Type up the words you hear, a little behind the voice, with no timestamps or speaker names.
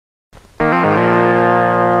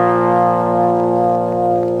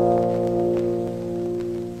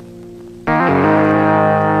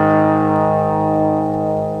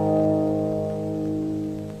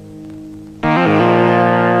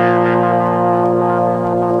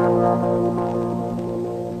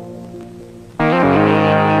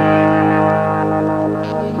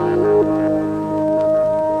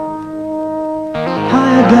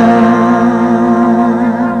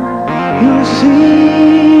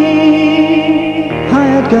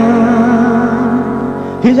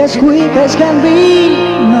as quick as can be.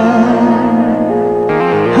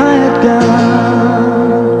 I had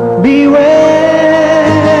gone, beware,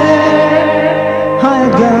 I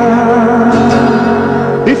had gone.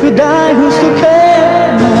 If you die, who's to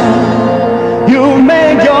care? You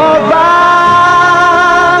make your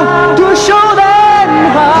vow to show them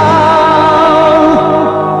how.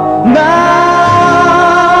 Now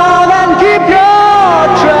then keep your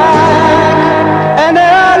track and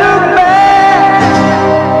never look back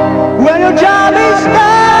when your job is done.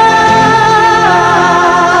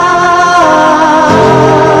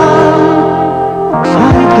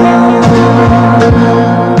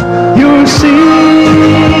 You'll see,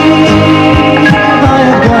 I have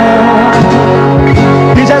gone.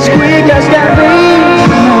 It's as quick as can be.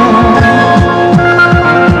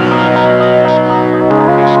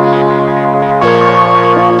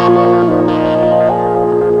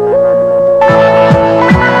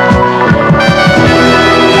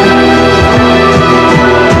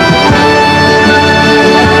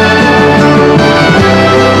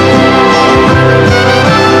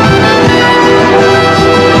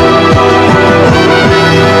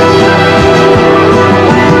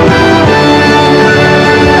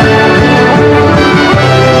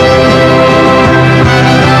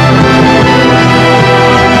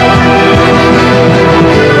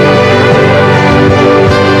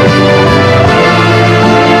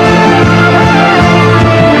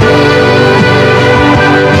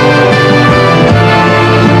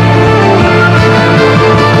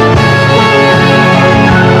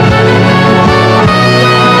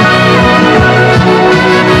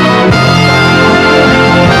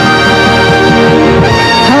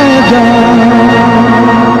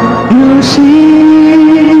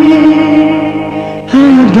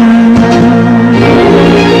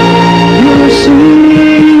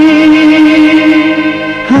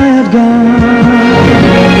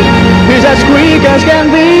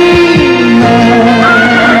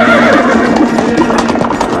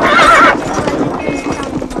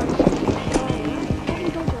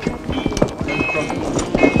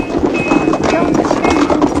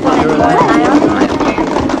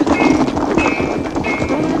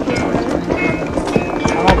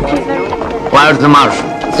 Where's the marshal?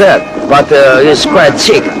 Sir, but he's quite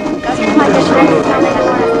sick.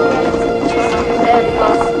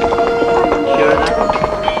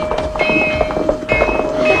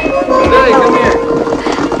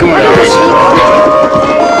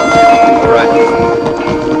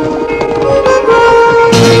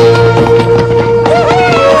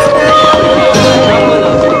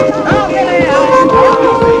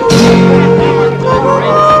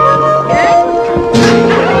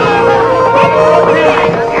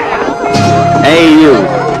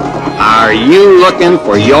 Are you looking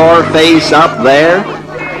for your face up there?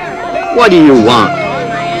 What do you want?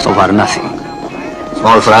 So far, nothing.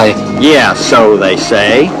 Small fry? Yeah, so they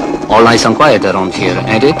say. All nice and quiet around here,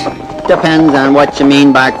 ain't it? Depends on what you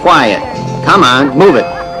mean by quiet. Come on, move it.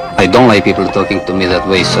 I don't like people talking to me that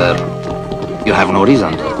way, sir. You have no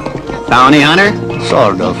reason to. Bounty hunter?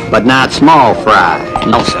 Sort of. But not small fry.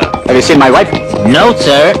 No, sir. Have you seen my wife? No,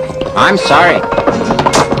 sir. I'm sorry.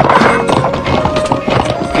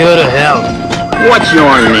 Go to hell. What's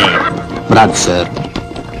your name? Brad, sir.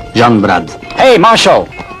 John Brad. Hey, Marshal.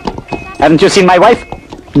 Haven't you seen my wife?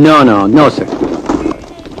 No, sir.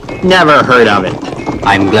 Never heard of it.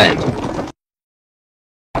 I'm glad.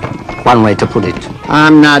 One way to put it.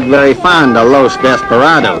 I'm not very fond of Los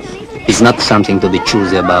Desperados. It's not something to be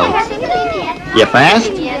choosy about. You fast?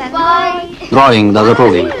 Drawing does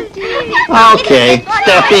approving. Okay,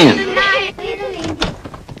 step in.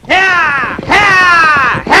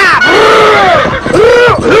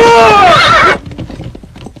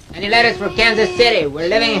 Any letters for Kansas City? We're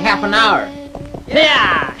leaving in half an hour.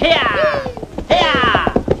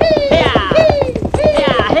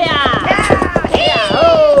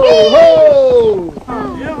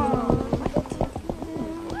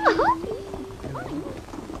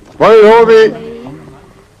 Băi, Robi,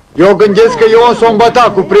 eu gândesc că eu o să o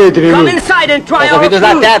îmbăta cu prietenii lui. Come inside and try our food.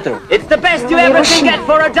 It's the best you ever can get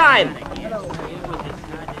for a dime.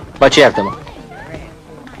 Bă, ce iartă-mă.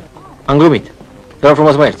 Am glumit. Te rog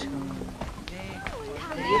frumos, mă ierți.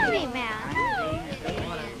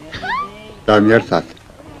 Te-am iertat.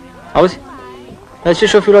 Auzi? Dar ce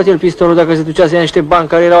și-o fi luat el pistolul dacă se ducea să ia niște bani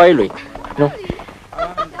care erau ai lui? Nu?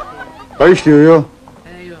 Păi știu eu.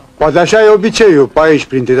 Poate așa e obiceiul pe aici,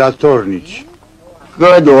 printre datornici.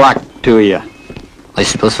 Good luck to you. I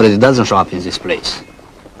suppose Freddy doesn't show up in this place.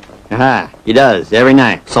 Aha, he does, every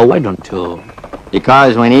night. So why don't you?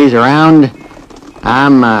 Because when he's around,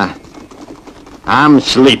 I'm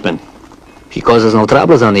sleeping. He causes no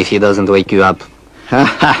troubles on if he doesn't wake you up.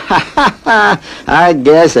 I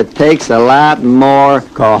guess it takes a lot more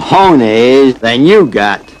cojones than you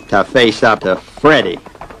got to face up to Freddy.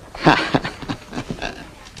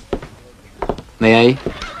 May I?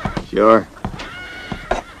 Sure.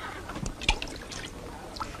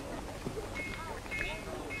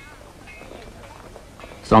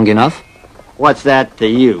 Strong enough? What's that to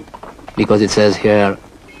you? Because it says here,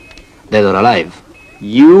 dead or alive.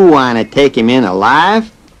 You want to take him in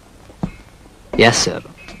alive? Yes, sir.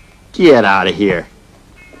 Get out of here.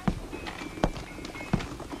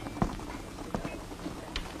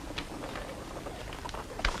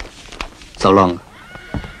 So long.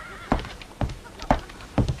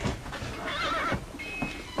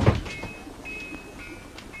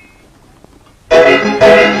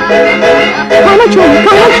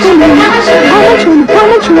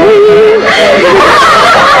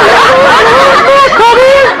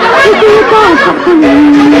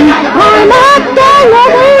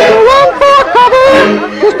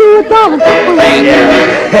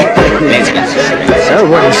 Sir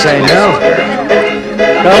wouldn't say no.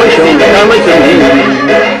 Come to me.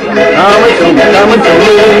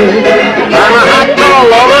 I'm a hot dog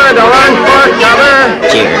lover to run for cover.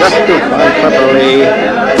 Cheers. Just to find properly.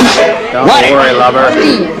 Don't worry, lover.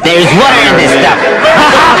 There's water in this stuff.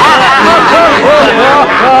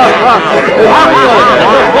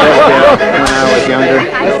 When I was younger.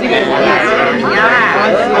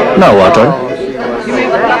 No water.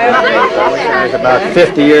 I was about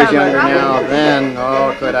 50 years younger now. Then,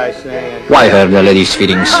 oh, could I sing? Why hurt the lady's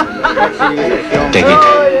feelings? Take it.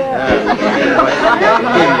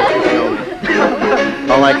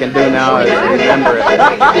 All I can do now is remember it.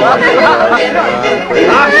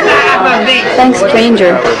 Thanks,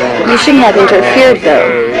 stranger. You shouldn't have interfered,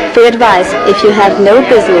 though. Free advice, if you have no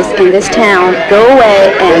business in this town, go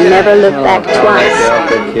away and never look back twice.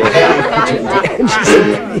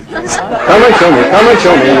 Come and show me, come and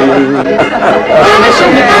show me. Come and show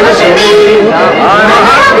me, come and show me.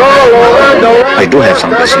 I do have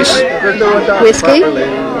some business. Whiskey?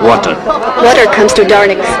 Water. Water comes to darn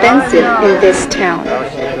expensive in this town.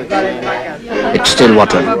 It's still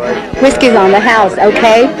water. Whiskey's on the house,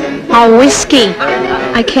 okay? Oh, whiskey.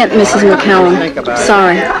 I can't, Mrs. McCallum.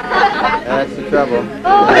 Sorry. That's the trouble.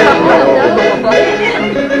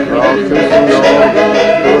 We're all too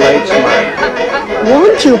late smart.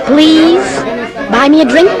 Won't you please buy me a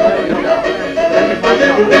drink?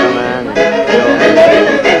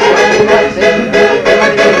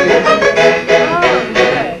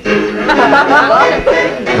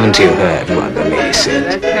 Haven't you heard what the lady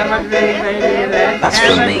said? That's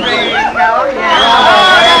from me.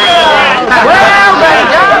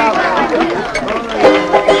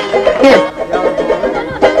 Here.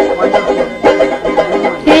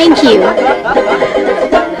 Thank you.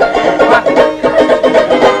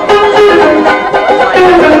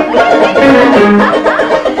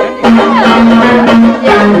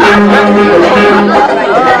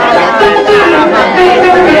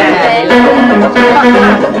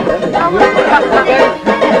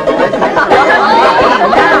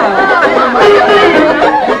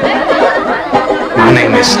 My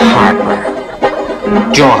name is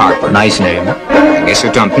Harper. Joe Harper. Nice name. I guess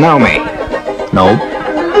you don't know me. No.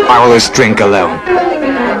 I always drink alone.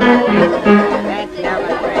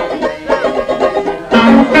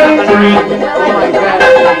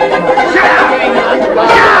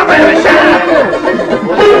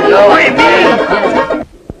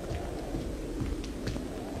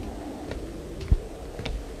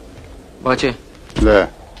 Bace, Da.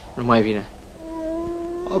 nu mai vine.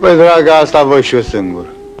 O, pe draga, asta văd și eu singur.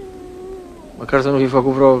 Măcar să nu fi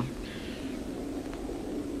făcut vreo...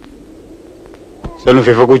 Să nu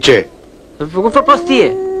fi făcut ce? Să fi făcut vreo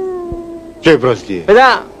prostie. Ce prostie? Păi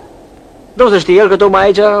da, nu să știe el că tocmai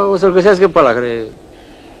aici o să-l găsească pe ăla care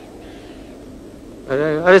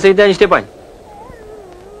are să-i dea niște bani.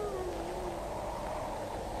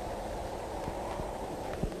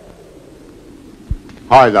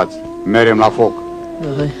 Haideți, merem la foc.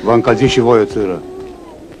 Vă încălziți și voi o țără.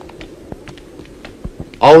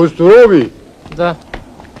 Auzi tu, Romi? Da.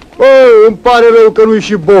 Bă, îmi pare rău că nu-i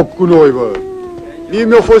și Bob cu noi, bă. Mie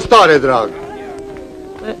mi-a fost tare drag.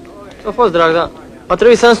 A fost drag, da. A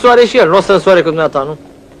trebuit să însoare și el, nu o să însoare cu dumneata, nu?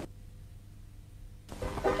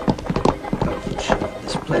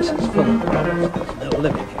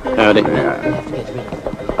 Howdy.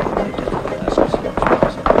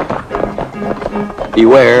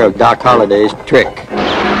 Beware of Doc Holliday's trick.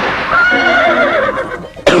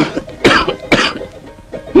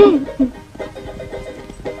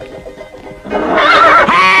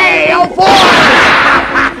 Hey, oh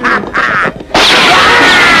boy!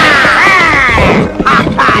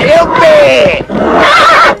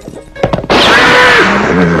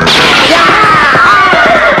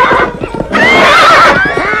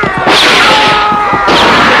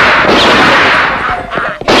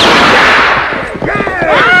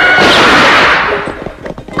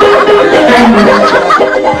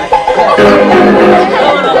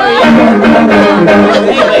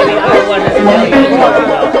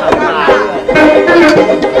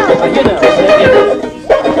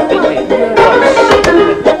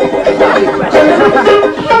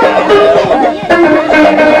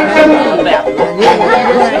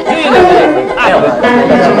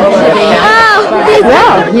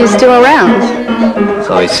 Oh, you still around?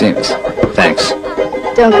 So it seems. Thanks.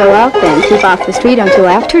 Don't go out then. Keep off the street until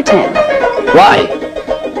after 10. Why?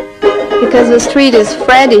 Because the street is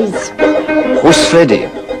Freddy's. Who's Freddy?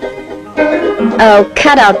 Oh,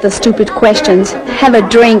 cut out the stupid questions. Have a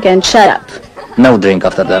drink and shut up. No drink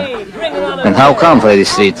after that. And how come Freddy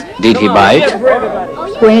Street? Did he buy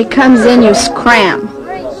it? When he comes in, you scram.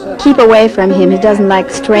 Keep away from him. He doesn't like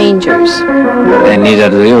strangers. And neither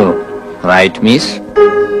do you. Right, miss?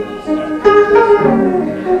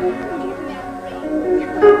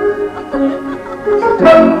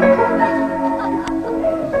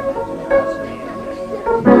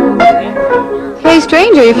 Hey,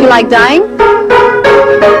 stranger, you feel like dying?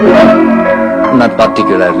 Not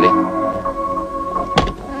particularly.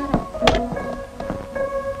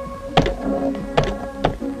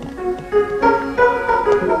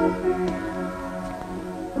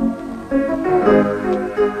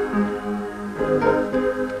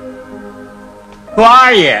 Who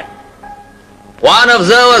are you? One of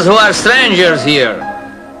those who are strangers here.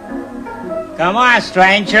 Come on,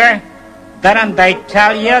 stranger. Didn't they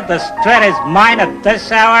tell you the street is mine at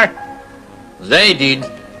this hour? They did.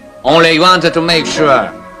 Only wanted to make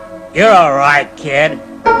sure. You're all right, kid.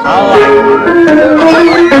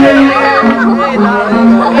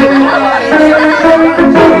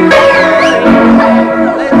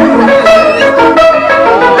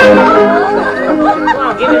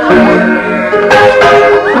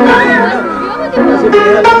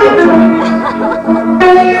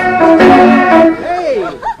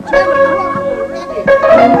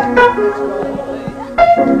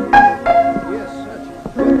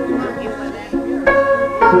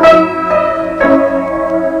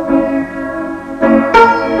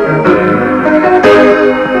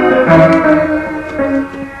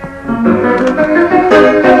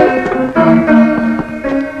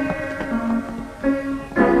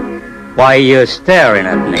 Why are you staring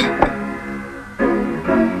at me?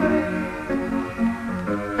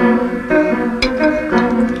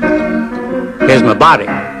 Here's my body.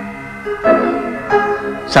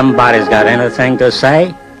 Somebody's got anything to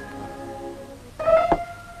say?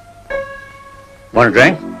 Want a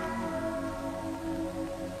drink?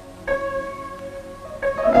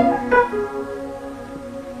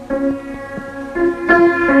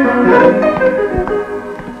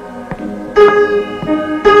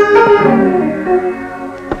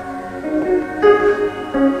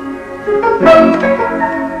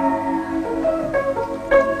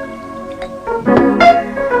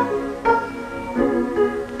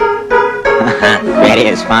 Freddy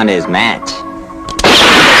has found his match.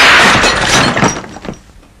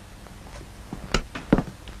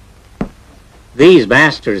 These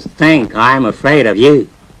bastards think I'm afraid of you.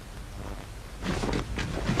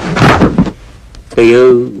 Do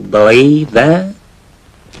you believe that?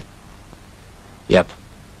 Yep.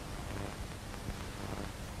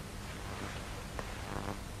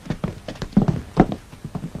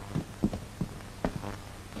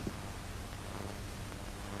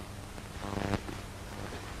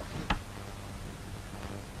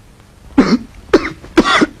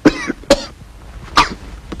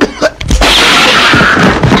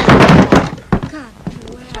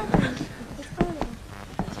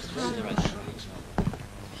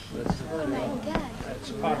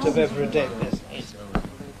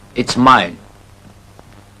 It's mine.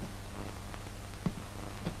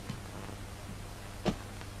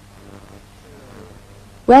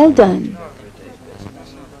 Well done.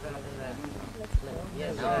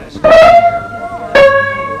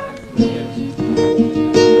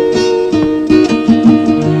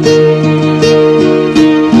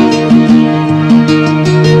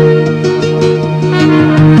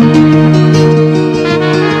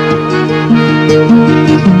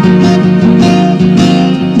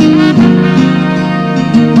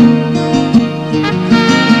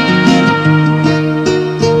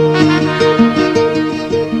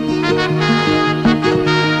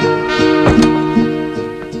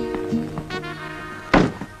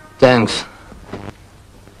 Thanks.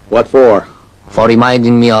 What for? For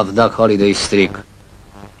reminding me of Duck Holiday streak.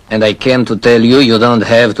 And I came to tell you you don't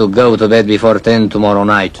have to go to bed before 10 tomorrow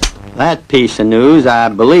night. That piece of news, I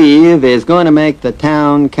believe, is going to make the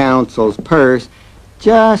town council's purse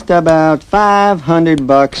just about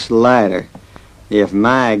 $500 lighter, if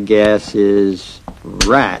my guess is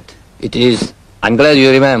right. It is. I'm glad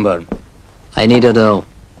you remembered. I need a dough.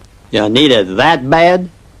 You need it that bad?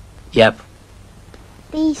 Yep.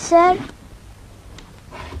 Please, sir.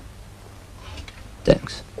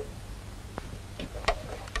 Thanks.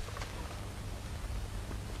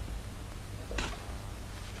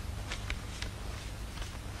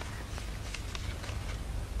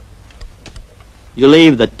 You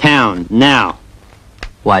leave the town now.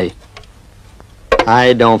 Why?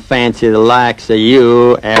 I don't fancy the likes of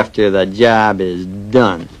you after the job is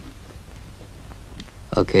done.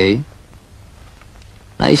 Okay.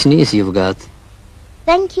 Nice niece you've got.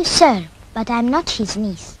 Thank you, sir, but I'm not his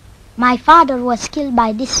niece. My father was killed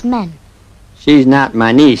by this man. She's not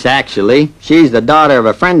my niece, actually. She's the daughter of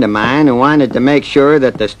a friend of mine who wanted to make sure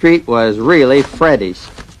that the street was really Freddy's.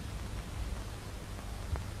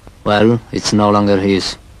 Well, it's no longer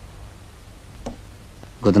his.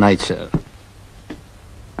 Good night, sir.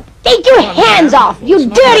 Take your hands off! You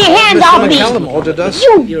dirty hands off me!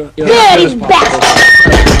 You dirty bastard!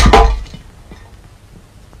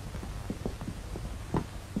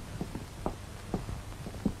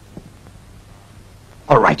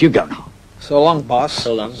 All right, you go now. So long, boss.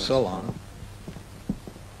 So long. So long.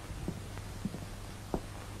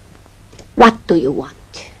 What do you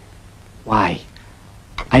want? Why?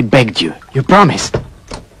 I begged you. You promised.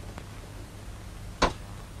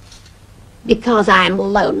 Because I'm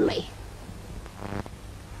lonely.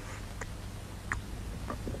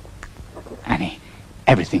 Annie,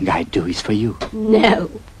 everything I do is for you. No.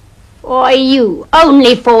 For you.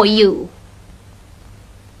 Only for you.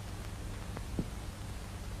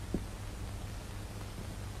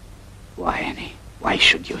 Why, Annie? Why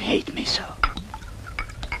should you hate me so?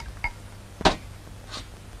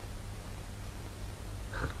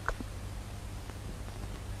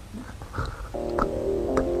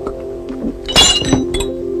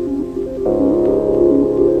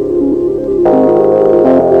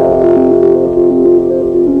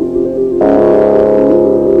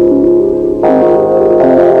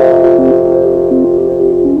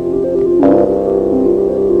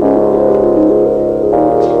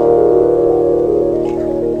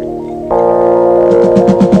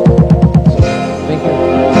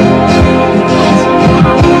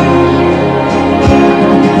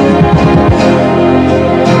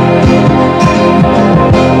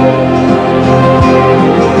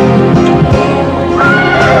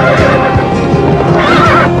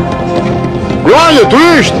 Tu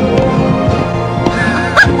ești?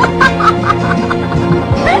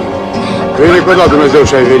 Binecuvântat Dumnezeu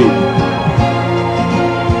și ai venit.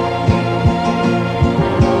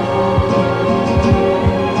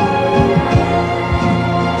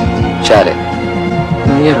 Ce are?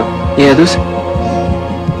 Nu e rău. E adus?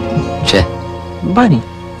 Ce? Banii.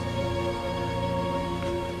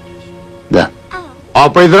 Da.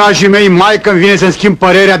 Apoi, dragii mei, mai când vine să-mi schimb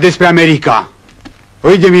părerea despre America.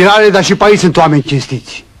 Îi de mirare, dar și pe aici sunt oameni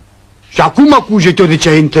cinstiți. Și acum mă cuget eu de ce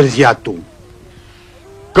ai întârziat tu.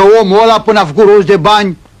 Că omul ăla până a făcut rost de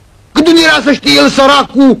bani, cât nu era să știe el,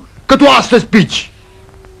 săracul, că tu astăzi pici.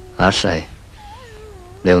 Așa e.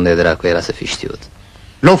 De unde dracu era să fi știut?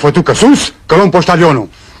 Nu, fă tu că sus, că luăm poștalionul.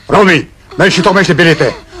 Romi, mergi și tomește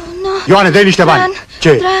bilete. No. Ioane, dă-i niște bani.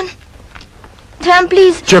 Ce? Tran,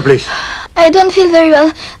 please. Ce, please? I don't feel very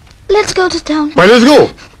well. Let's go to town. Păi, let's go.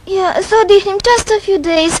 Yeah, so him just a few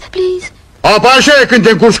days, please. Apa așa e când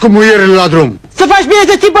te încurci cu muierele la drum. Să faci bine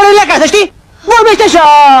să ții părerile acasă, știi? Vorbește așa...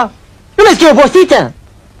 Nu vezi că e obostită?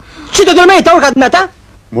 Și totul meu te urcă dumneata?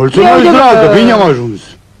 Mulțumesc, dragă, bine am ajuns.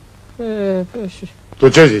 Tu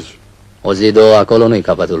ce zici? O zi, două, acolo nu-i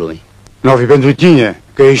capătul lumii. Nu fi pentru tine,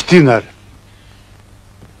 că ești tânăr.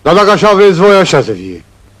 Dar dacă așa vreți voi, așa să fie.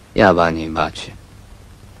 Ia banii, bace.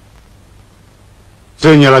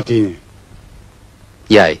 Ține la tine.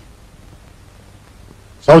 Ia-i.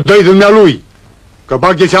 Sau dă-i dumnealui. Că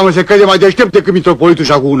bag de seamă se crede mai deștept decât mitropolitul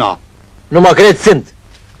și acuna. Nu mă cred, sunt.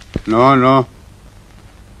 Nu, nu.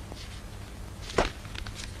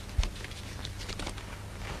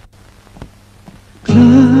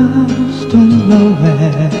 Close to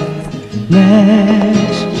nowhere,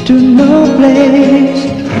 next to no place,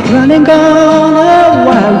 running on a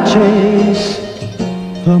wild chase,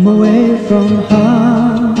 home away from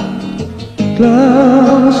home.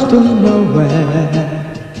 Close to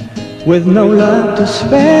nowhere, with no love to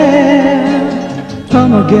spare,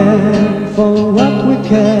 home again for what we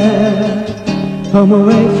care, home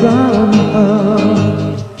away from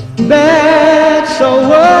home. Bad, so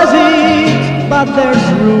was it, but there's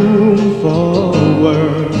room for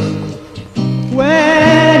worse.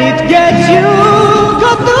 When it gets you,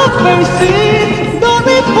 got to face it, don't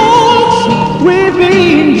be false. We've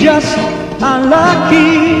been just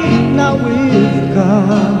unlucky, now we've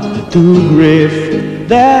come to grief.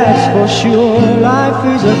 That's for sure, life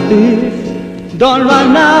is a thief. Don't run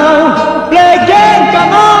now, play again,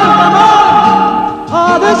 come on,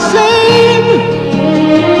 all the same.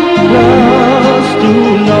 Close to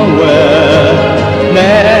nowhere,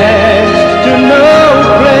 next to no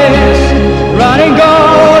place, running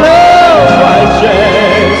on a wild chase.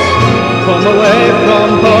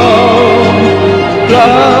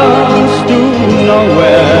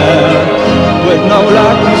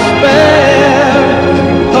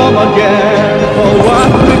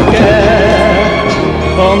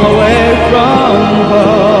 from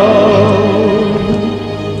home.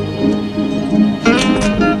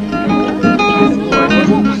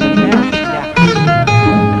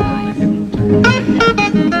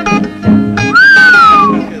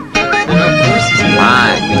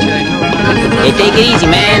 Hey, take it easy,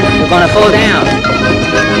 man. We're gonna fall down.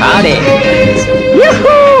 Howdy.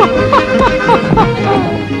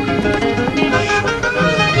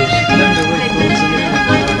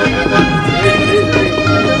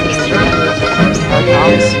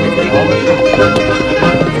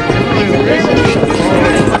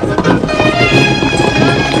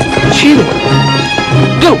 Chill.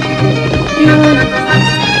 Go.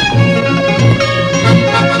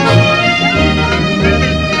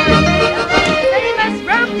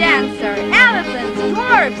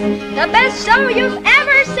 The best show you've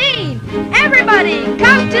ever seen! Everybody,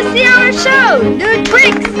 come to see our show! New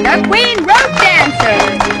Tricks, the Queen Rope Dancer!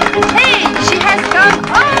 Hey, she has come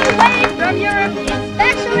all the way from Europe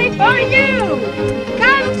especially for you!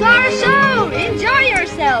 Come to our show! Enjoy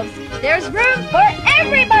yourselves! There's room for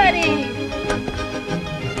everybody!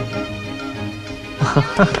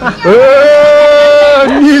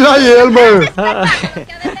 Ni la el, mă!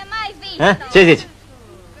 Ce zici?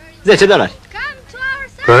 $10.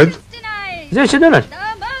 Cât? $10.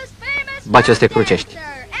 Ba, ce o să te crucești.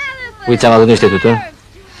 Uite, am adus niște tutun.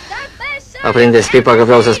 Aprinde spipa că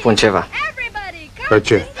vreau să spun ceva. Că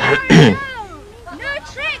ce?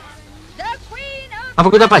 Am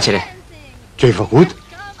făcut afacere. Ce-ai făcut?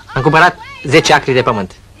 Am cumpărat 10 acri de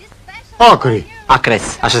pământ. Acri?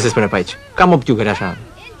 Acres, așa se spune pe aici. Cam 8 iugări, așa.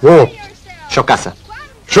 8. Și o casă.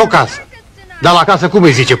 Și o casă. Dar la casă cum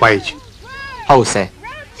îi zice pe aici? House.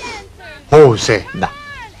 House. Da.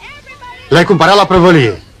 Le-ai cumpărat la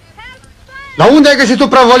prăvălie. La unde ai găsit o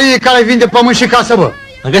prăvălie care vinde pământ și casă, bă?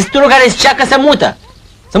 Am găsit unul care zicea că se mută.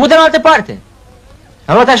 Se mută în altă parte.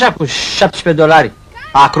 Am luat așa cu $17.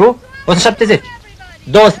 Acru, 170.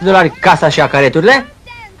 $200 casa și acareturile.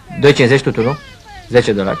 2,50 tutunul.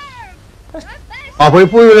 $10. Apoi,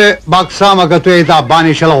 puiule, bag seama că tu ai dat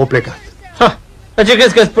banii și ăla au plecat. Ha, dar ce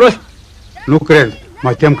crezi că-s prost? Nu cred,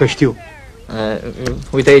 mai tem că știu.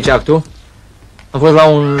 Uite aici actul. Am fost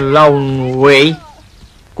la un way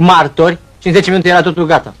cu martori și în 10 minute era totul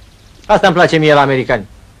gata. Asta îmi place mie la americani.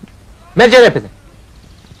 Merge repede.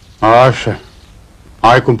 Așa.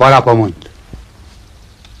 Ai cumpărat pământ.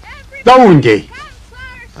 Dar unde-i?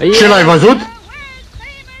 Ce l-ai văzut?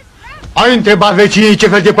 Ai întrebat vecinii ce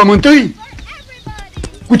fel de pământ îi?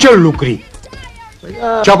 Cu ce lucri?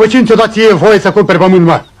 Ce-a băcin ți-o dat ție voie să cumperi pământ,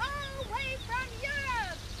 mă?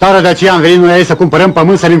 Dar de aceea am venit noi aici să cumpărăm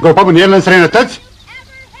pământ, să ne încropăm în el în străinătăți?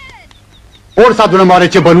 Ori să adunăm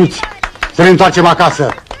oarece bănuți, să ne întoarcem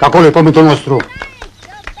acasă, că acolo e pământul nostru.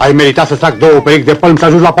 Ai meritat să trag 2 perechi de pălmi să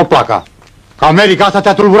ajungi la Poplaca. Că America asta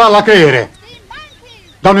te-a tulburat la creiere.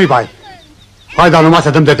 Dar nu-i bai. Hai, dar numai să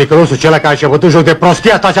dăm de ticălosul cel care și-a bătut joc de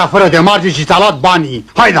prostia ta cea fără de margini și ți-a luat banii.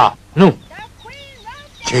 Hai, da! Nu.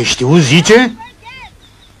 Ce-ai știut, zice?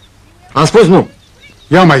 Am spus nu.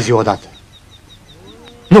 Ia mai zi odată.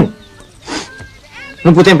 Nu.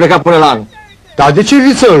 Nu putem pleca până la anul. Dar de ce,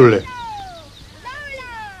 vițelule?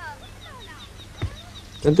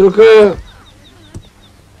 Pentru că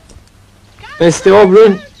peste 8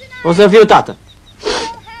 luni o să fiu tată.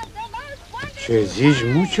 Ce zici,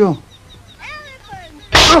 Mucio?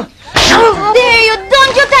 There you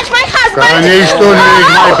don't you touch my husband! Că nici tu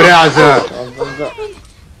nici mai brează.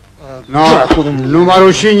 No, numai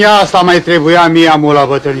rușinea asta mai trebuia mie amul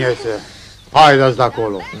bătrânețe. Haideți de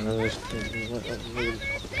acolo.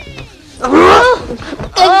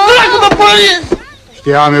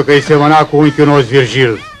 Știam eu că îi semăna cu unchiul nostru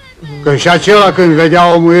Virgil. Că și acela când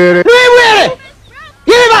vedea o muiere... Nu e muiere!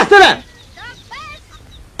 E nevastă mea!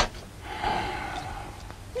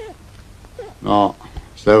 No,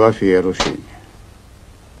 să vă fie rușine.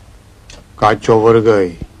 Ca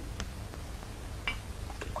ciovărgăi.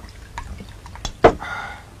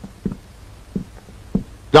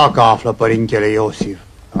 Dacă află părintele Iosif,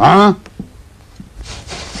 a?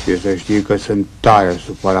 Și să știi că sunt tare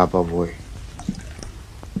supărat pe voi.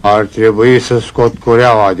 Ar trebui să scot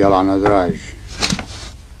cureaua de la nădraj.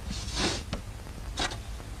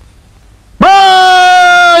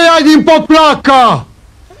 Băi, din Poplaca!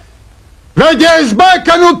 Vedeți, bă,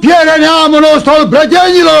 că nu pierde neamul nostru al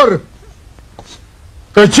blădenilor!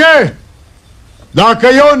 Că ce? Dacă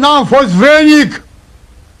eu n-am fost vrenic,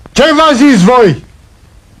 ce v-a zis voi?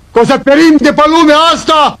 Că o să perim de pe lumea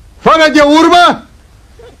asta fără de urmă?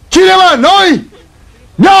 Cine, mă, noi?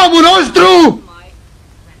 Neamul nostru?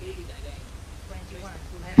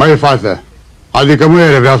 Măi, fată, adică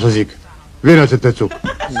muiere vreau să zic. Vine să te țuc.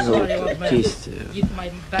 So chiste.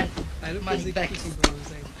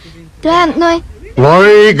 Dan, noi...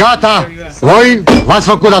 Voi, gata! Voi v-ați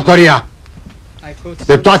făcut datoria.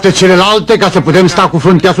 De toate celelalte, ca să putem sta cu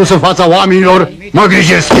fruntea sus în fața oamenilor, mă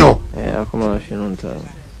grijesc eu. E, acum și nuntă.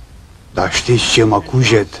 Dar știți ce, mă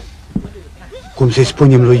cujet? Cum să-i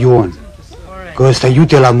spunem lui Ion? Că ăsta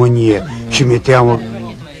iute la mânie și mi-e teamă...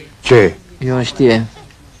 Ce? Ion știe.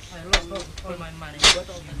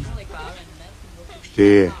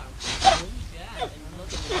 Știe.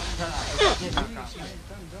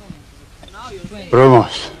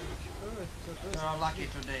 Frumos.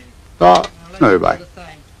 Da, nu-i bai.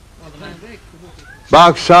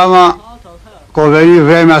 Bag seama că a venit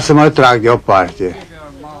vremea să mă trag deoparte.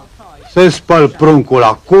 Să spăl pruncul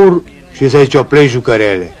la cur și să-i cioplei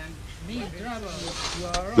jucărele.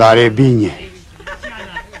 Dar e bine.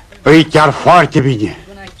 E chiar foarte bine.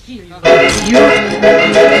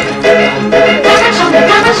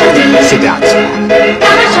 Sit down. Put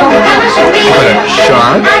a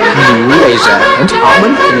sharp, new razor and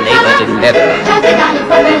almond flavored leather.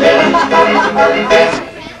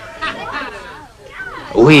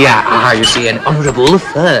 We are, you see, an honorable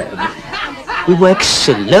firm. We work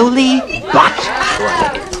slowly but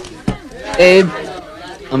surely. Abe,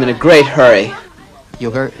 I'm in a great hurry.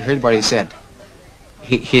 You heard what he said.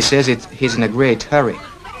 He says he's in a great hurry.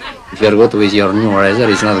 If you're good with your new razor,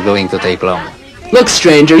 it's not going to take long. Look,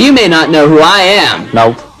 stranger, you may not know who I am.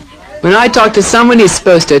 Nope. When I talk to someone, he's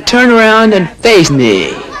supposed to turn around and face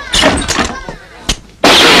me.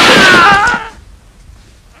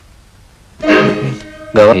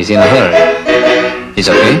 Go on. He's in a hurry. He's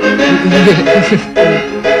okay?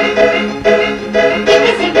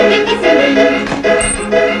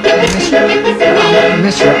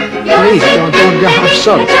 Mister, please, don't I'm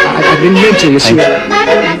sorry. I didn't mean to, you see.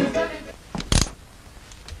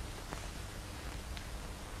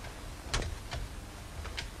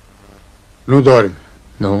 Nu dormi.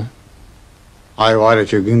 Nu. Ai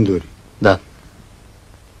oarece gânduri? Da.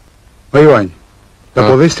 Băi, Ioani, dar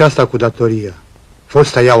povestea asta cu datoria,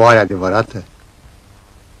 fosta ea oare adevărată?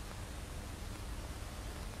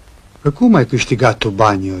 Că cum ai câștigat tu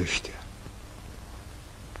banii ăștia?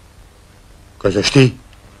 Că să știi,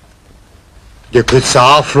 decât să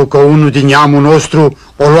aflu că unul din neamul nostru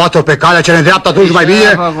o luat-o pe calea cea nedreaptă, atunci mai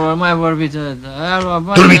bine... Mai vorbiți,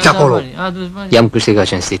 Dormiți acolo! I-am câștigat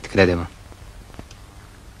cinstit, crede-mă.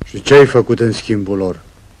 Și ce ai făcut în schimbul lor?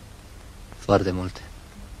 Foarte multe.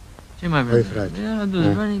 Ce mai vrei? Frate. I-a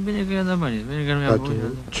adus banii, bine că i-a dat banii, bine că nu mi-a tu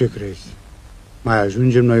ce crezi? Mai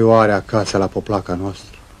ajungem noi oare acasă la poplaca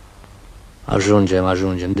noastră?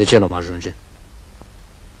 Ajungem. De ce nu mă ajunge?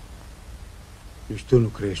 Deci tu nu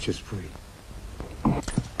crezi ce spui.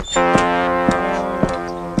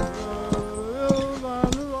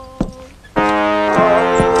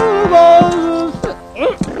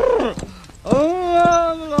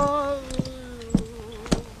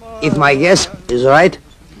 If my guess is right,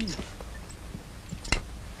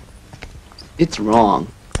 It's wrong.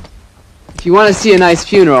 If you want to see a nice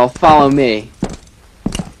funeral, follow me.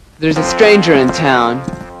 There's a stranger in town.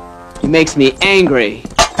 He makes me angry.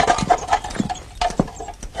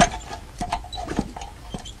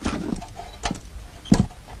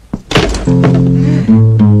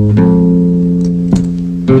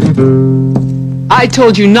 I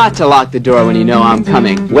told you not to lock the door when you know I'm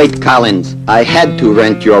coming. Wait, Collins. I had to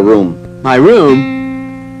rent your room. My room?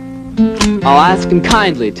 I'll ask him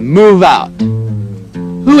kindly to move out.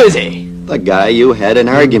 Who is he? The guy you had an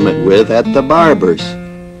argument with at the barber's.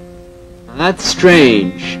 That's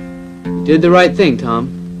strange. You did the right thing, Tom.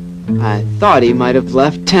 I thought he might have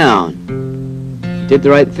left town. You did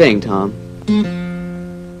the right thing, Tom.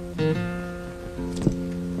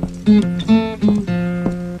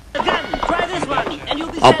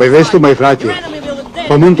 Apoi vezi tu, măi frate,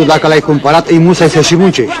 pământul dacă l-ai cumpărat, îi musai să și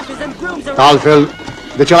muncești. Altfel,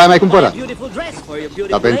 de ce l-ai mai cumpărat?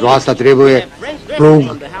 Dar pentru asta trebuie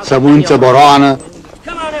plug, sămânță, boroană.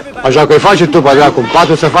 Așa că îi face tu pe dracu în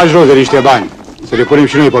patul să faci rost de niște bani. Să le punem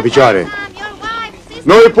și noi pe picioare.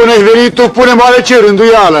 Noi punem venitul, punem oarece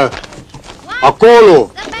rânduială.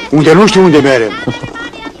 Acolo, unde nu știu unde merem.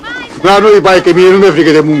 La noi, bai, că mie nu mi-e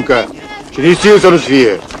frică de muncă. Și nici ție să nu-ți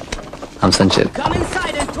fie. Am să încerc.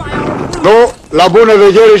 Nu, la bună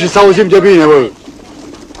vedere și să auzim de bine, bă.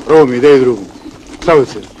 Romi, dă-i drumul.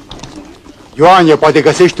 Sau-ți. Ioane, poate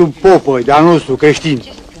găsești un popă de-al nostru creștin.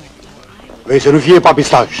 Vrei să nu fie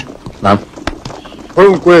papistaș. Da.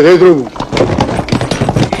 Pruncule, dă-i drumul.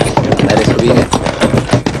 Mergi cu bine.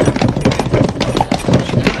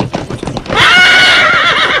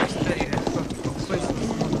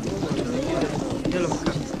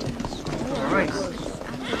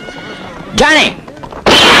 Johnny!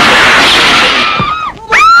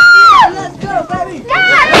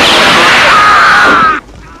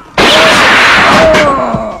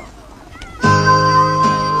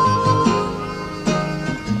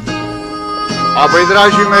 Apoi,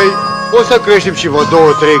 dragii mei, o să creștem și vă 2-3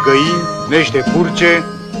 găini, niște purce,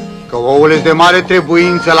 că ouăle de mare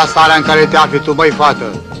trebuință la starea în care te afli tu, băi,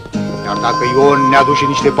 fată. Iar dacă Ion ne aduce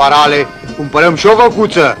niște parale, cumpărăm și o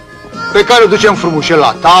văcuță, pe care o ducem frumușel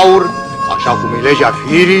la taur, așa cum e legea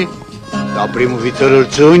firii, dar primul vițel îl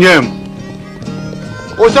ținem.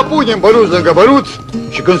 O să punem bănuț lângă bănuț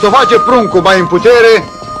și când se face pruncul mai în putere,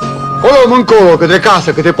 o luăm încolo, către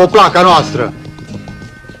casă, către poplaca noastră.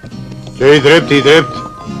 E drept, e drept.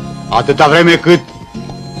 Atâta vreme cât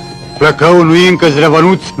plăcăul nu e încă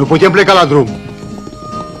zrăvănuț, nu putem pleca la drum.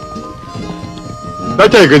 Dar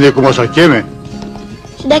te-ai gândit cum o să-l cheme?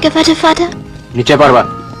 Și dacă face fată? Nici vorbă.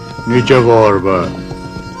 Nici vorbă.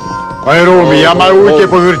 Hai, Romi, ia mai uite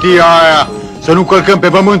pe hârtia aia, să nu călcăm pe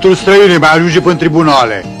pământul străine, mai ajunge până în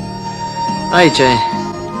tribunale. Aici e.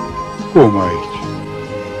 Cum aici?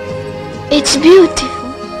 It's beautiful.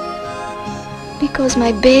 Because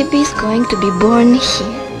my baby is going to be born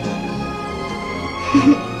here.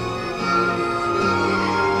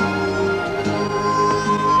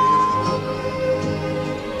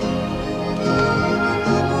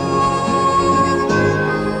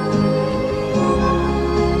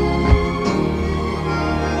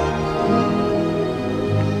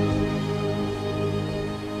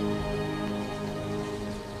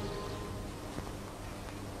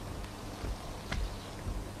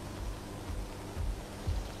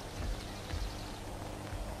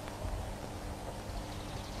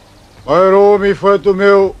 Măi, Romi, fătul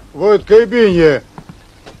meu, văd că-i bine.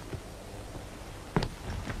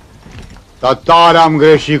 Dar tare am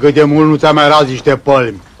greșit, că de mult nu ți-am mai ras niște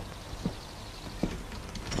pălmi.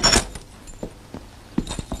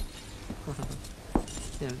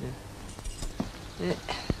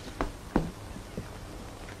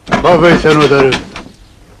 Bă, vei să nu dărâm.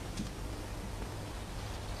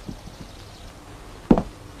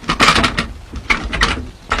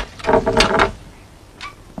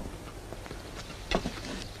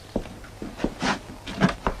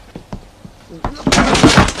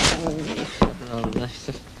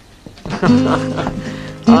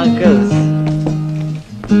 Uncles.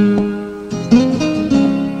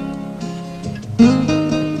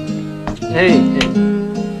 Hey.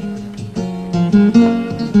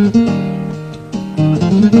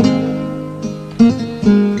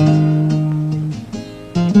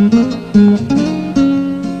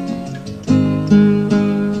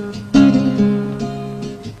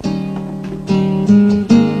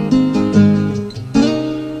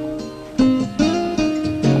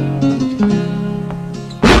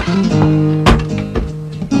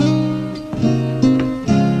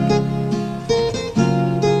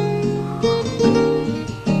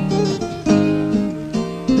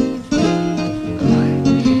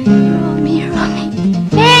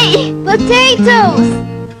 Potatoes!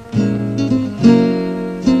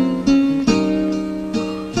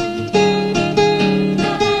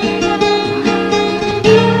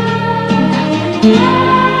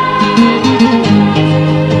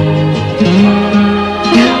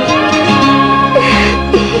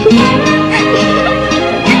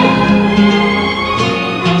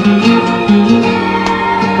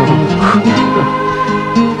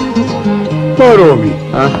 Bă, Romi,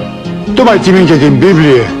 tu mai ții minte din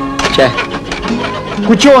Biblie? Ce?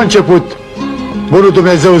 Cu ce a început bunul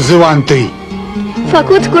Dumnezeu ziua întâi?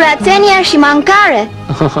 Făcut curățenia și mâncare.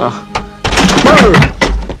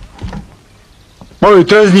 Măi,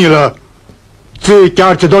 trăznilă, ți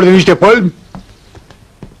chiar ți dor de niște pălmi?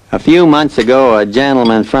 A few months ago, a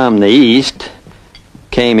gentleman from the east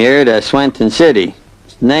came here to Swenton City.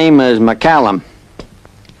 His name is McCallum.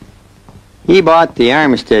 He bought the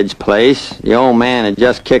Armistead's place. The old man had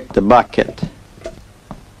just kicked the bucket.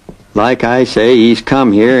 Like I say, he's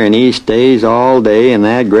come here and he stays all day in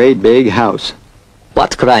that great big house.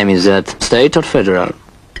 What crime is that, state or federal?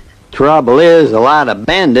 Trouble is, a lot of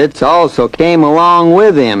bandits also came along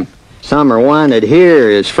with him. Some are wanted here,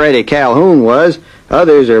 as Freddie Calhoun was.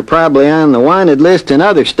 Others are probably on the wanted list in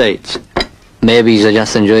other states. Maybe he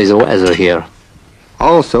just enjoys the weather here.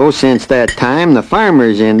 Also, since that time, the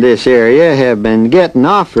farmers in this area have been getting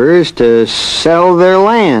offers to sell their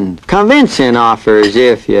land. Convincing offers,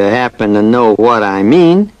 if you happen to know what I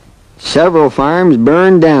mean. Several farms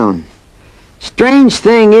burned down. Strange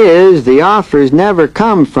thing is, the offers never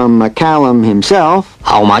come from McCallum himself.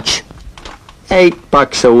 How much?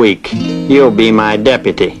 $8 a week. You'll be my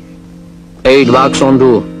deputy. $8 won't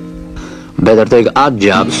do. Better take odd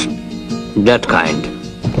jobs. That kind.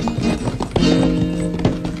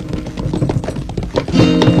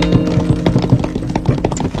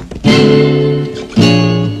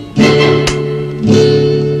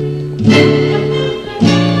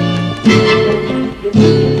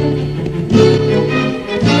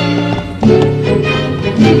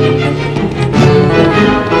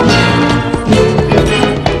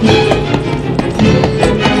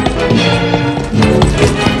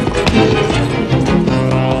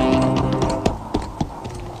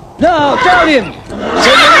 Now, tell him!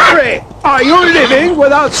 Secretary, are you living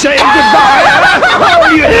without saying goodbye?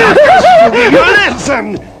 Oh, you have to give your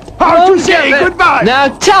lesson! How to say goodbye! Now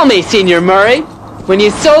tell me, Senior Murray, when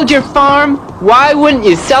you sold your farm, why wouldn't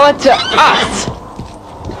you sell it to us?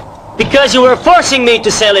 Because you were forcing me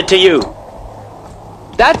to sell it to you.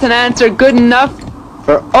 That's an answer good enough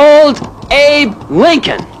for old Abe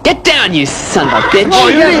Lincoln. Get down, you son of a bitch! Oh,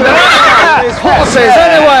 you leave these horses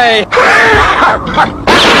anyway!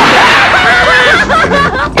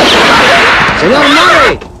 Senor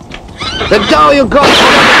Murray! The dough you got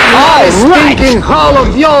from that stinking hole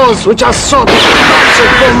of yours, which I sought to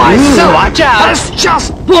purchase for myself, watch out. has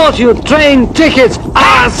just bought you train tickets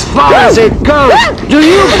as far as it goes. Do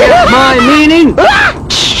you get my meaning?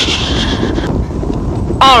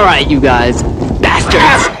 All right, you guys,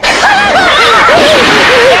 bastards!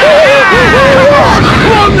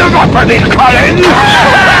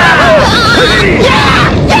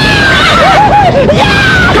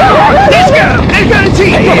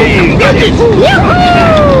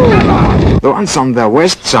 The ones on the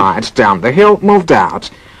west side, down the hill, moved out.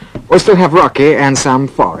 We still have Rocky and some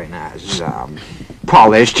foreigners.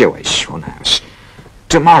 Polish, Jewish, who knows.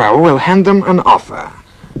 Tomorrow we'll hand them an offer.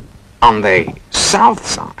 On the south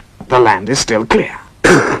side, the land is still clear.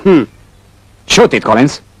 Shoot it,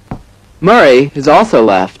 Collins. Murray has also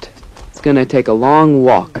left. It's gonna take a long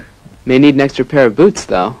walk. May need an extra pair of boots,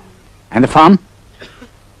 though. And the farm?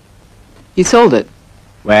 He sold it.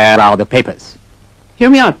 Where are the papers? Hear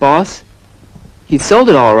me out, boss. He sold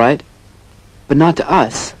it all right, but not to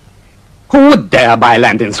us. Who would dare buy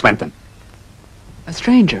land in Swenton? A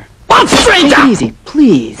stranger. What stranger? Take it easy,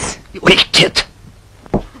 please. You idiot!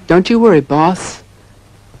 Don't you worry, boss.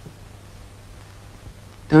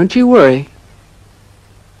 Don't you worry.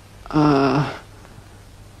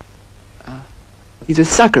 He's a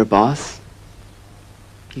sucker, boss.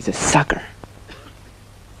 He's a sucker.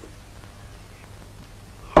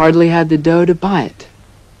 Hardly had the dough to buy it.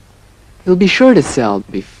 He'll be sure to sell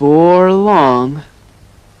before long.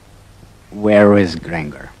 Where is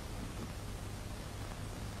Granger?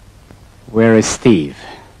 Where is Steve?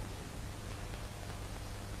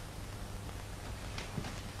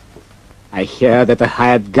 I hear that the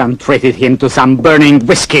hired gun treated him to some burning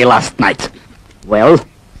whiskey last night. Well?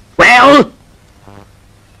 Well?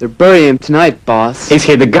 They're burying him tonight, boss. Is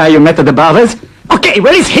he the guy you met at the Barbers? Okay,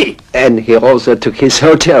 where is he? And he also took his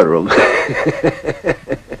hotel room.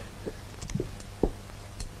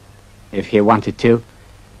 If he wanted to,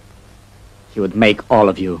 he would make all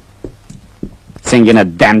of you sing in a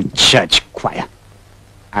damn church choir.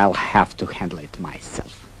 I'll have to handle it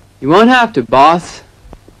myself. You won't have to, boss.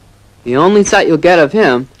 The only sight you'll get of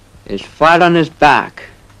him is flat on his back.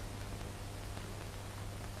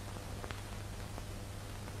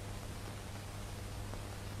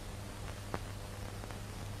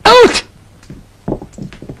 Out!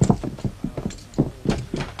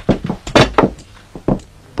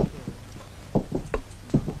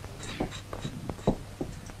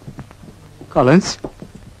 Collins?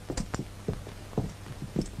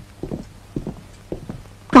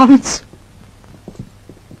 Collins?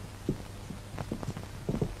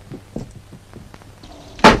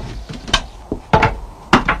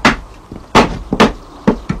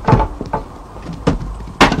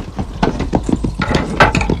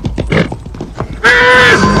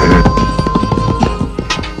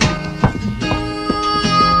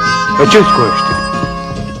 Ce scoiește?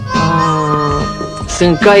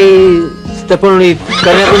 Sunt caii stăpânului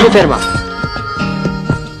care mi-a vândut ferma.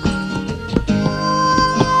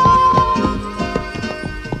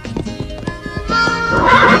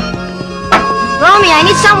 Romy, I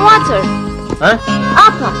need some water. Huh?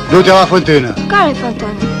 Apa. Du-te la fântână. Care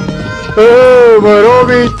fântână? Mă,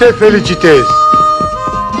 Romy, te felicitez.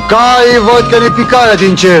 Caii văd că ne picarea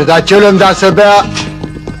din cer, dar ce le-am dat să bea...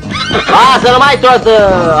 Lasă-l mai tot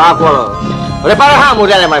acolo. Repară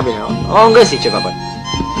hamurile alea mai bine. Am găsit ceva pe.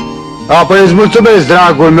 Apoi îți mulțumesc,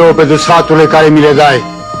 dragul meu, pentru sfaturile care mi le dai.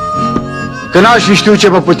 Că n-aș fi știut ce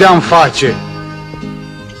mă puteam face.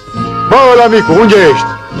 Bă, ăla micu, unde ești?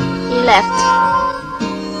 He left.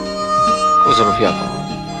 Cum să nu fie apă?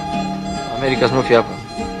 America să nu fie apă.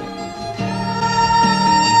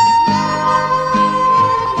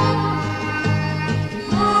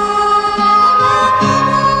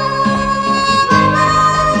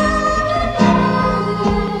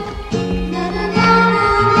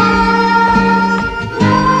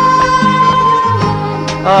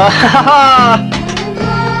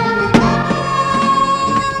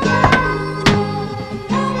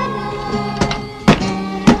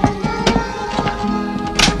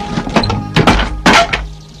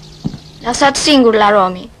 Lăsat singur la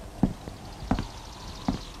Romi.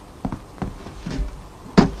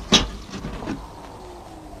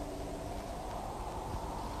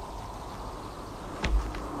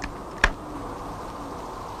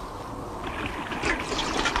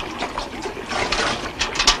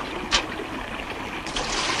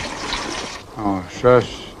 ...96,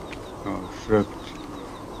 97,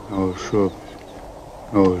 98,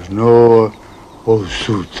 99,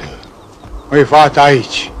 100. Măi, fata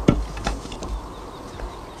aici.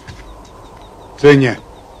 Ține.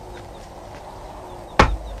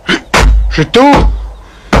 Și tu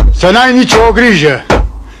să n-ai nicio grijă,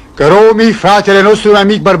 că Romi, fratele nostru mai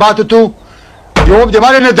mic, bărbatul tu, e om de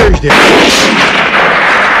mare nădejde.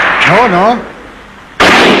 Nu, nu?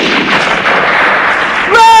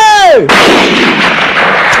 Băi!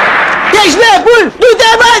 Ești nebun! Nu te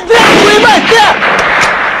mai dracului, mă, stea!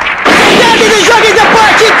 Ia-te de joacă de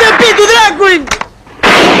pace, tăpitul dracului!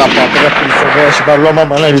 Da, poate răpun să vrea și v-ar lua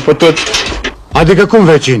mama naibii pe tot. Adică cum,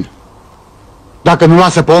 vecin? Dacă nu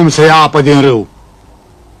lasă pe om să ia apă din râu.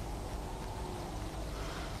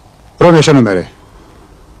 Romi așa numere.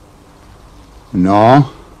 No?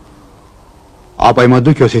 Apoi mă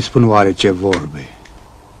duc eu să-i spun oare ce vorbe.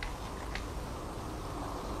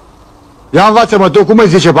 Ia învață-mă tu, cum îi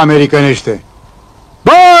zice pe americanește?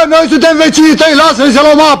 Bă, noi suntem vecinii tăi, lasă-i să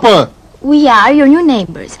luăm apă! We are your new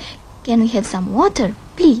neighbors. Can we have some water,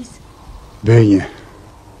 please? Bine.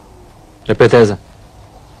 Repetează.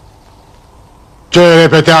 Ce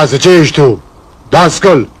repetează? Ce ești tu?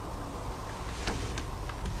 Dascăl?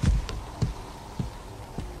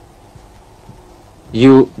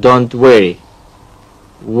 You don't worry.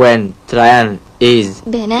 When Traian is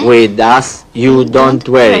Bine. with us, you don't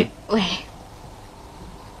worry. Worry.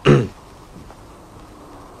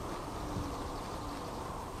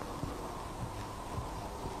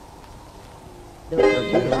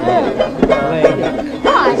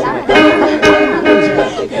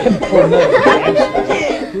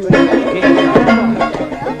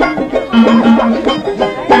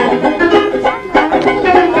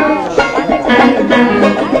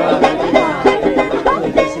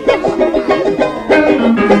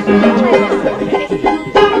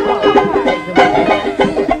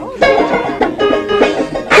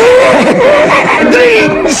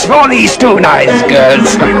 Drinks for these two nice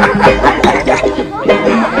girls.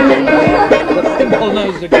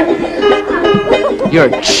 You're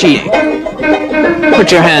cheating.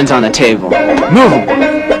 Put your hands on the table. Move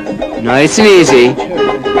 'em. Nice and easy.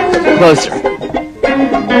 Closer.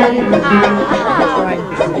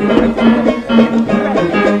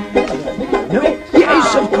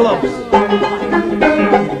 Yes, of course.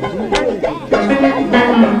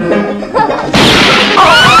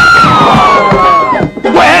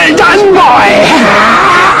 Well done, boy!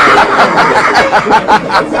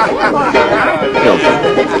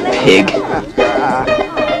 Pig.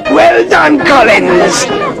 Well done, Collins!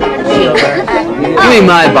 Give me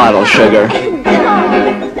my bottle, sugar.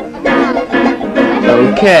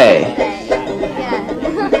 Okay.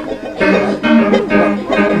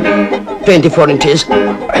 24 inches.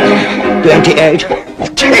 28.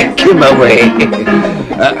 Take him away.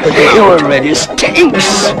 He already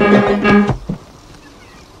stinks.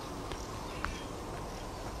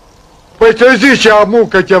 Păi ce zice,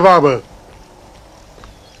 amucă ceva, bă?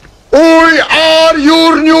 We are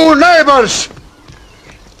your new neighbors!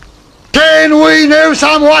 Can we have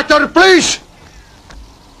some water, please?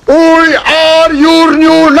 We are your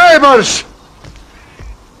new neighbors!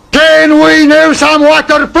 Can we have some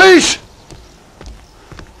water, please?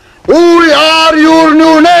 We are your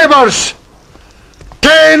new neighbors!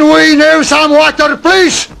 Can we have some water,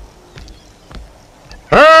 please?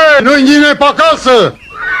 Hei, nu-i nimeni pe acasă!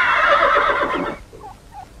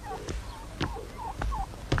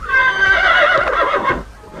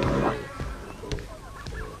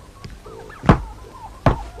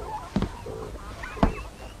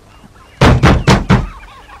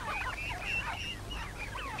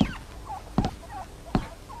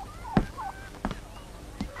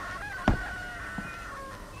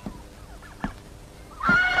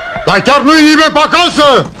 Dar chiar nu-i nimeni pe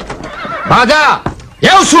acasă! Ba da,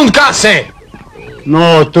 eu sunt case!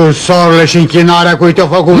 Nu, tu, sorle, și închinarea cui te-a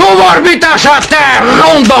făcut... Nu vorbit așa, te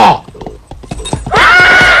rondo!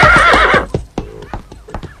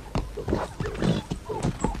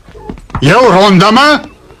 Eu rondă, mă?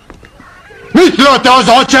 Nici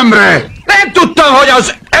lotează o cembre! Nem tudtam, hogy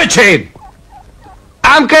az öcsém!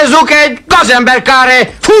 Am crezut că e toți ember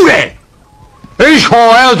care fure! Ești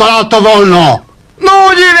hoel de altă volno! Nu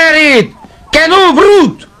diverit! Că nu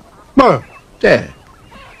vrut! Bă! Ce?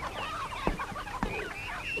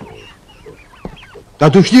 Dar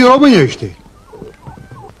tu știi românește?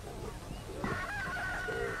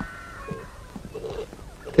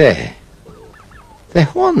 Te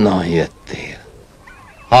honno iutti.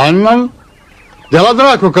 Hanna? De la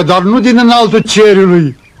dracu, că doar nu din înaltul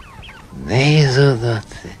cerului.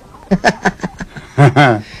 Néződötte.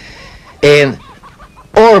 Én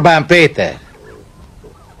Orbán Péter.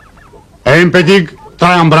 Én pedig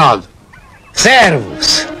Traian Brad.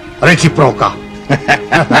 Servus. Reciproca.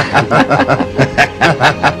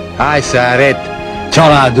 Hai să arăt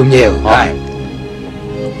családom meu. Hai.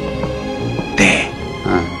 Te.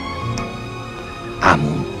 Am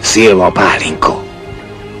un Silva Pálinko.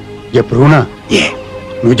 E prună? E.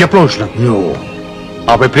 Nu e ploșnă? Nu.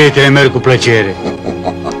 Apoi prietene merg cu plăcere.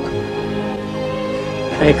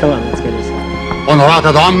 Hey, come on, let's get this.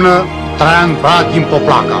 Onorată doamnă, Traian Brad din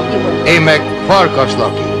Poplaca. Én meg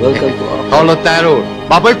Farkaslaki. Hallottál róla?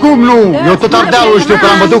 Ba, păi cum nu? Eu tot Ardealul știu că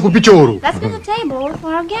l-am bătut cu piciorul. Let's get a table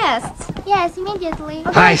for our guests. Yes, immediately.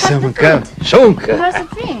 Hai să mâncăm. Șuncă. Here's a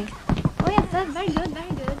drink. Oh yes, that's very good,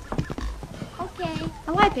 very good. Okay.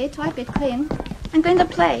 Wipe it clean. And clean the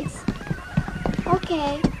plates.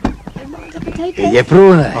 Okay. The potatoes. E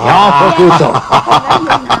prună. I-am făcut-o.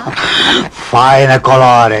 Faină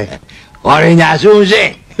coloare. Oare ne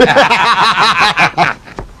ajunge?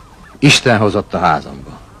 Isten hozott a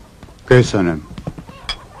házamba. Köszönöm.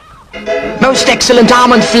 Most excellent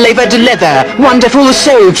almond-flavored leather, wonderful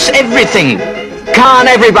soaps, everything. Can't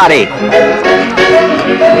everybody?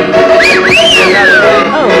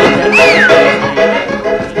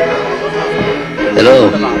 Hello.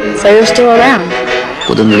 So you're still around?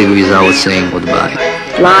 Wouldn't leave without saying goodbye.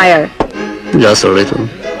 Liar. Just a little.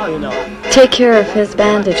 Take care of his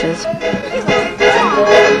bandages.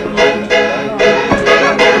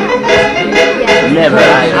 Never.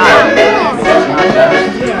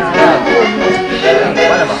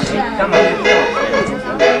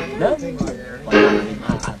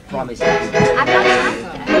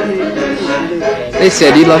 They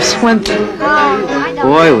said he loves Swinton.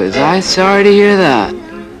 Boy, was I sorry to hear that.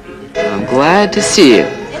 I'm glad to see you.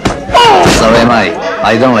 So am I.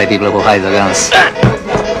 I don't like people who hide their guns.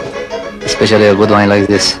 Especially a good one like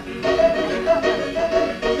this.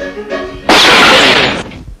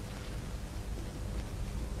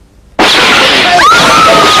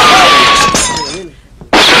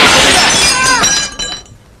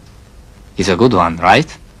 It's a good one,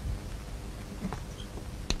 right?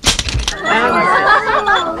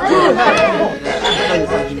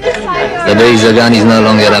 The day the gun is no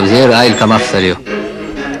longer up there, I'll come after you.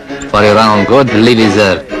 For your own good, leave it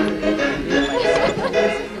there.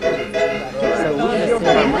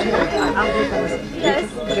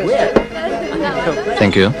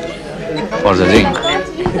 Thank you for the drink.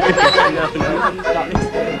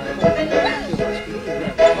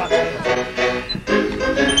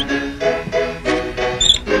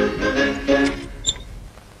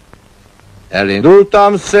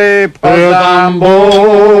 Elindultam szép hazámból,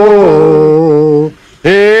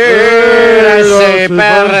 én szép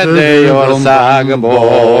erdély országból.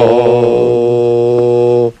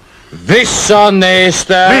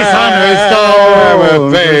 Visszanéztem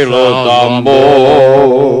féloltamból,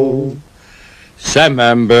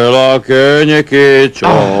 szememből a könnyekét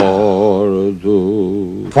csordul.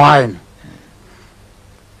 Fain.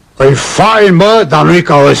 E fain, mă, dar nu-i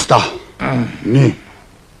ca ăsta. Ni.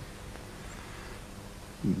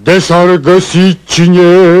 De s-ar găsi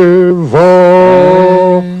cineva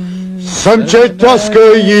să-mi cetească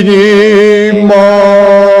inima,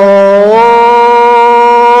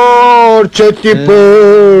 orice tip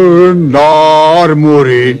n-ar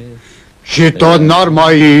muri și tot n-ar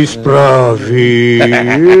mai isprăvi.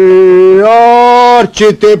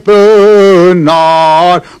 Orice tip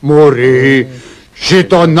n-ar muri și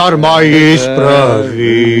tot n-ar mai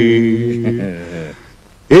isprăvi.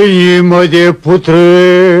 Inimă de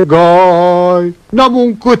putregai, n-am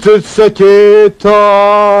un cuțit să te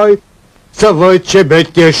tai, să văd ce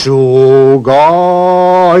beteșugai,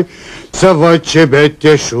 să văd ce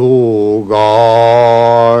beteșugai.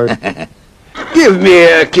 Give me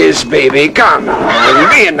a kiss, baby. Come on.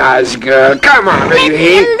 Be a nice girl. Come on,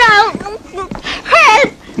 baby.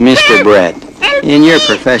 Mr. Brett, in your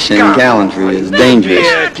profession, gallantry is dangerous.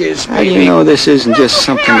 How do you know this isn't just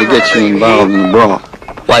something to get you involved in a brawl?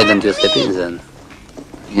 Why don't you step in then?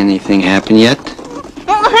 Anything happen yet?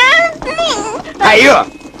 Hey, you!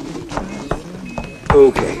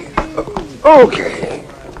 Okay. Okay.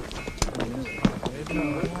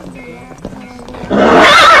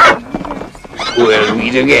 We'll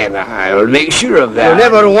meet again. I'll make sure of that. You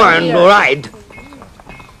never want to ride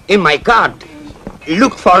in my cart.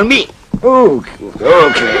 Look for me.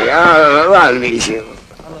 Okay, I'll meet you.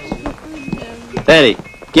 Teddy,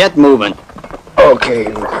 get moving. Okay,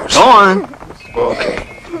 Go on. Okay.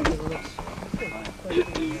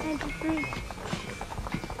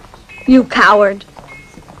 You coward.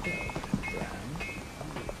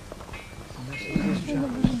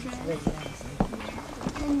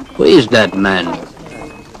 Who is that man?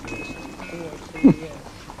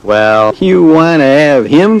 Well, you want to have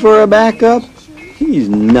him for a backup? He's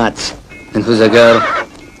nuts. And who's the girl?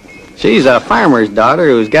 She's a farmer's daughter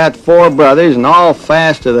who's got 4 brothers and all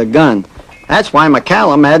fast to the gun. That's why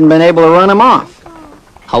McCallum hadn't been able to run him off.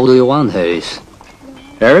 How do you want Harris?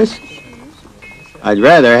 Harris? I'd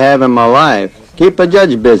rather have him alive. Keep the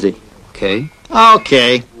judge busy. Okay.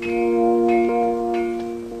 Okay.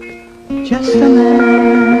 Just a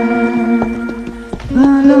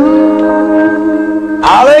man alone.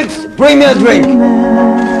 Alex, bring me a drink.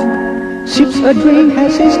 Sips a drink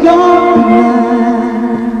as he's gone.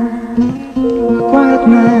 Quiet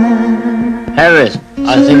man. Harris,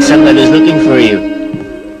 I think somebody's looking for you.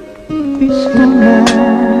 Peaceful man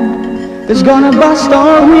is gonna bust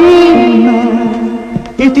our women.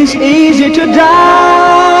 It is easy to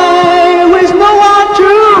die with no one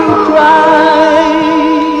to cry.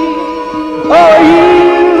 Oh,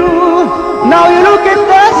 you, now you look at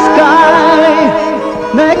the sky.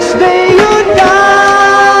 Next day you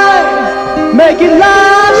die. Make it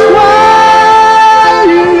last while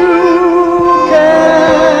you can.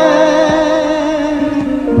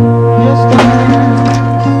 Just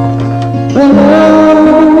a man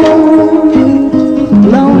alone,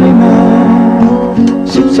 lonely man,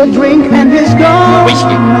 sips a drink and is gone.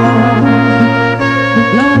 Whiskey.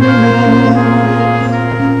 Lonely man.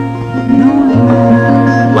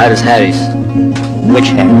 Where's Harris? Which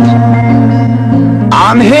Harris?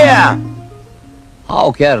 I'm here.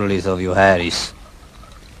 How careless of you, Harris.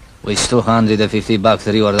 With $250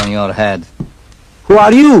 reward on your head. Who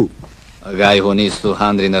are you? A guy who needs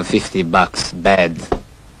 $250 bad.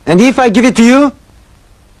 And if I give it to you?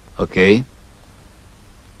 Okay.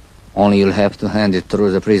 Only you'll have to hand it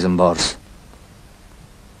through the prison bars.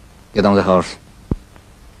 Get on the horse.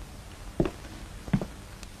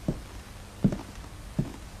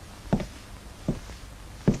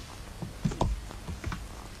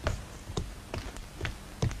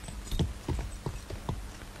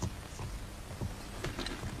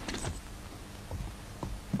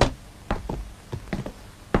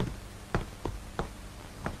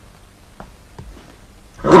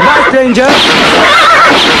 Goodbye, stranger.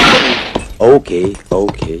 Okay,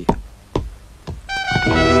 okay.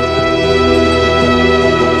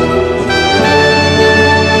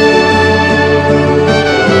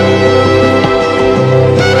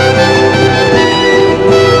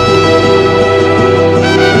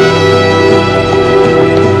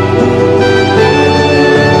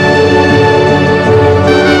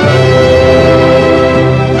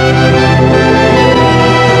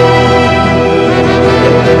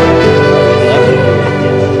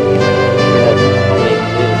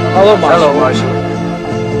 Hello, Marshal.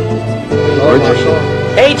 Hello, Marshal.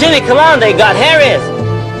 Hey, Jimmy, come on, they got Harris.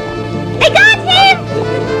 They got him!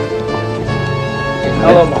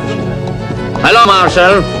 Hello, Marshal. Hello,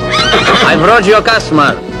 Marshal. I brought you a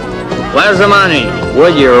customer. Where's the money?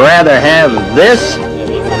 Would you rather have this?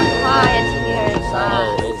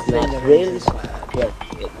 It's not really smart.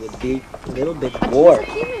 It would be a little bit warm.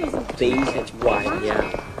 Please, it's white, yeah.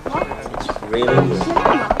 It's really good.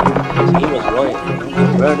 He was running.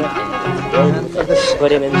 Murder and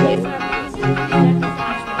put him in jail.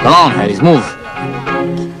 Come on, Harris, move.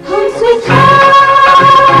 Home sweet home,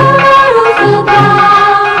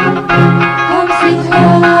 home sweet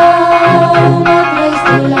home, a place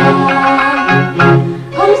to love.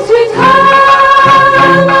 Home sweet home,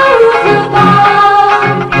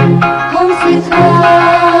 home sweet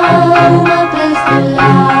home, a place to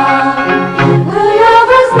love. Where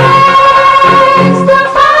lovers next, the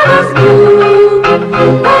father's blue.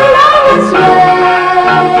 Where lovers rest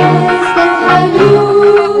and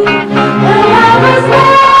halloo. Where lovers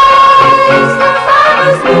next.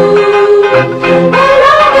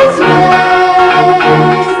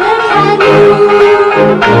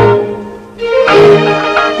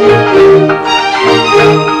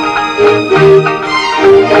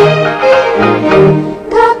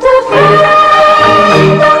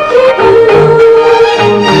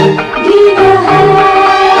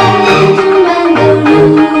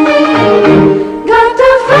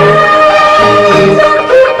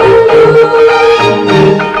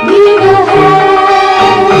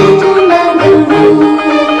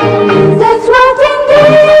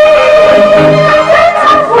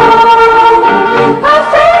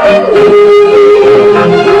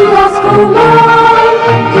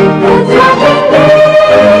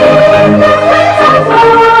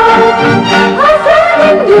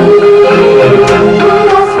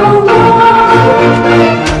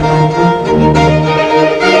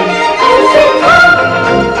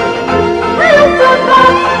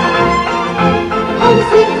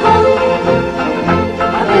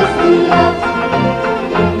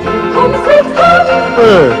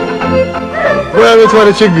 aveți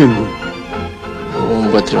oare ce gânduri? Un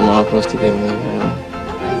bătrân m-a prostit de mine.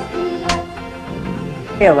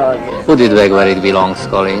 Put it back where it belongs,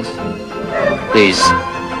 Collins. Please.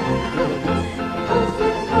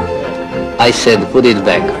 I said put it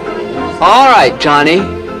back. All right, Johnny.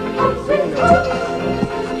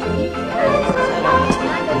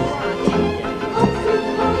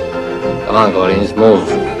 Come on, Collins, move.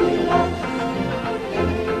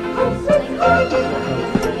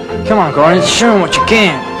 Come on, Collins, show him what you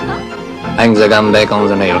can. Hang the gun back on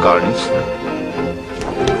the nail, Collins.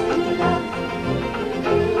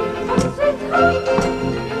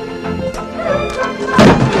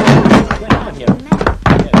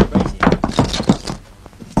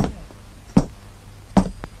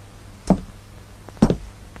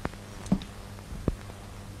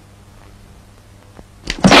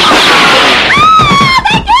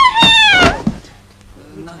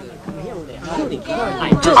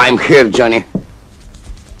 I'm here, Johnny.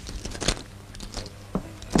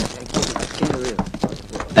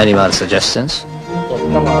 Any more suggestions?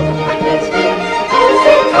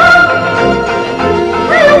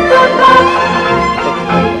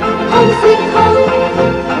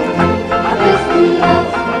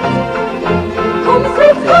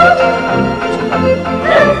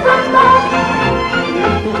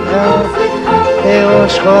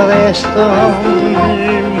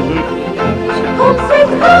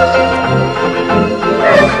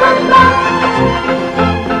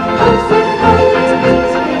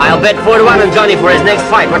 I'll bet 4-1 on Johnny for his next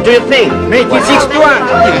fight. What do you think? Make it 6-1.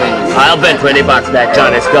 I'll bet 20 bucks that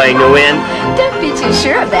Johnny's going to win. Don't be too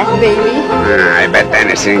sure of that, baby. I bet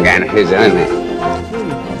anything on his enemy.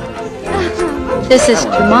 This is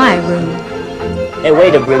to my room. Hey,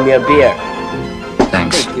 waiter, bring me a beer.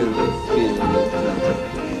 Thanks.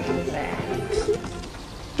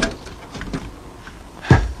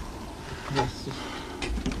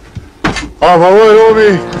 A favor,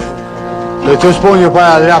 Romi, de ce spun eu pe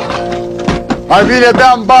aia dreaptă? Mai bine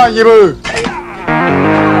beam banii, bă!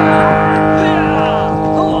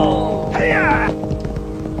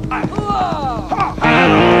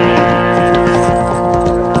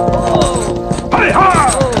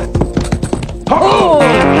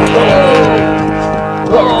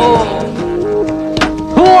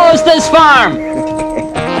 Who owns this farm?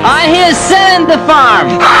 I hear send the farm.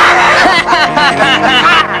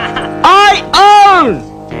 I own!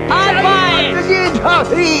 I buy it!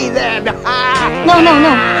 No, no,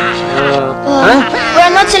 no.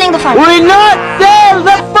 We're not selling the farm. We not sell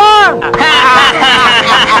the farm!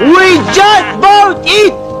 We just bought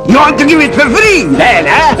it! You want to give it for free, then,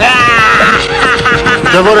 huh?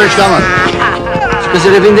 Ce vorbești, mă? Că se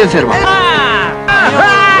revinde ferma.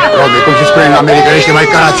 Robi, cum se spune în America, ești mai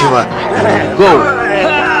carați-vă. Go!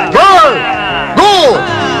 Go! Go!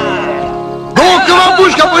 Go, că mă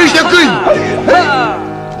puși ca pe niște câini!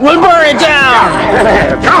 We'll burn it down!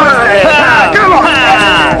 Come on! Come on!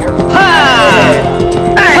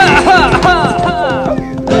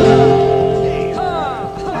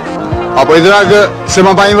 Apoi, dragă, să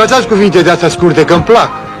mă mai învățați cuvinte de-astea scurte, că-mi plac.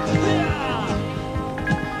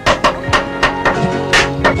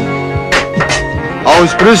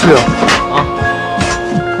 Auzi, Prâsleu?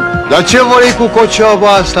 Dar ce vrei cu cocioaba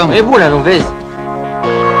asta, mă? E bună, nu vezi?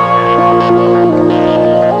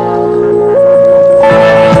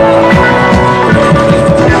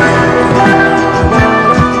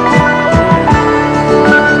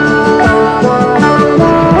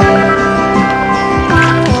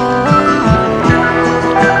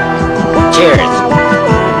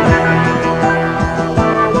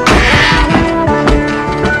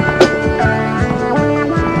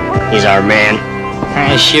 He's our man.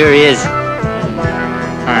 He sure is.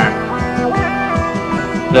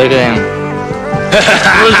 Look at him.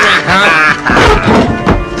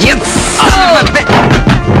 You son of a bitch!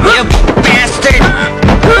 You bastard!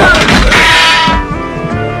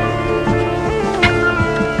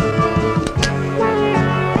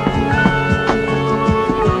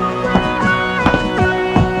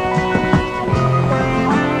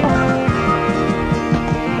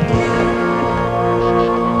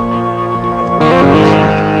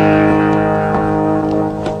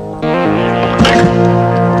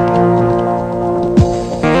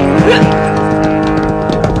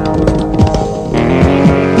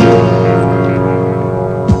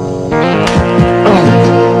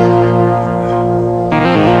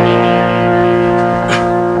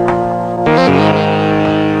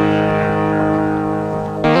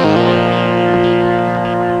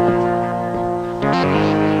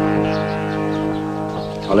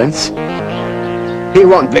 He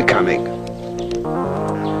won't be coming.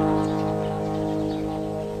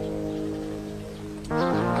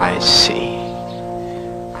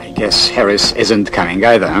 guess Harris isn't coming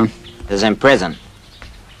either, huh? He's in prison.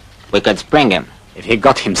 We could spring him. If he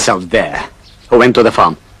got himself there, who went to the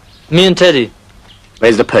farm? Me and Teddy.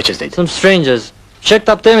 Where's the purchase date? Some strangers. Checked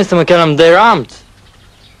up there, Mr. McCallum. They're armed.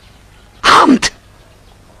 Armed?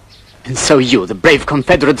 And so you, the brave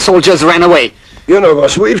Confederate soldiers, ran away. You know,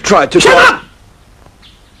 boss, we've tried to... Shut up!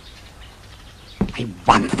 I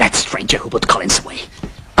want that stranger who put Collins away.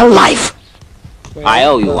 Alive! I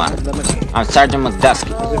owe you one. I'm Sergeant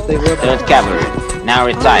McDusky, 3rd Cavalry, now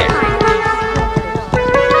retired.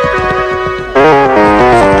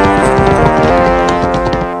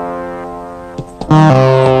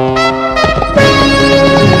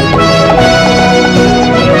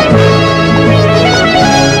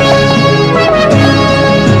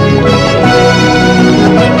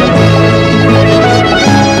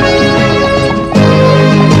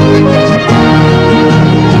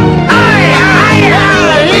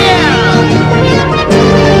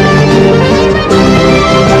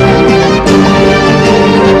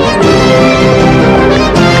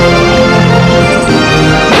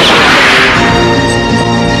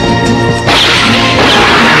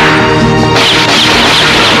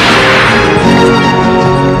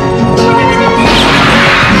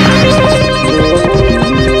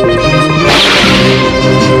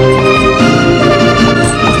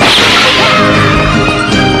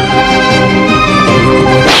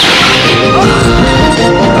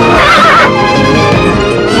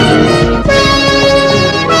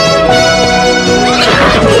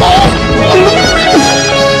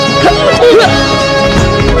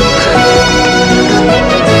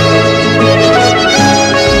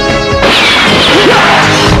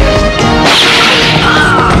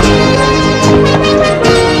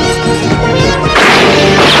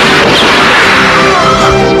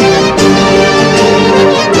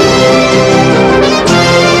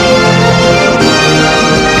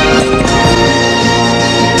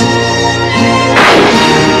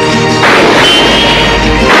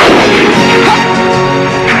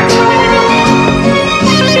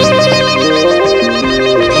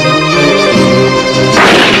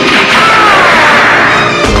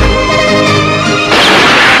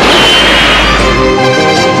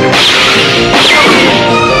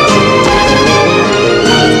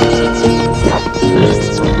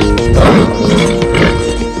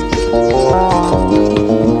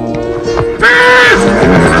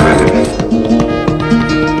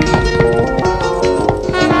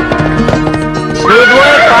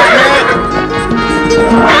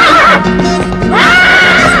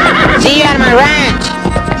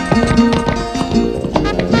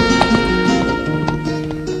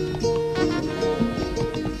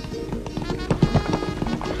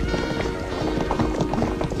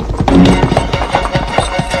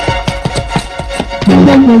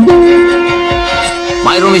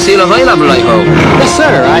 My room is still available, I hope. Yes,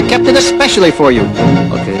 sir. I kept it especially for you.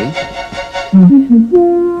 Okay.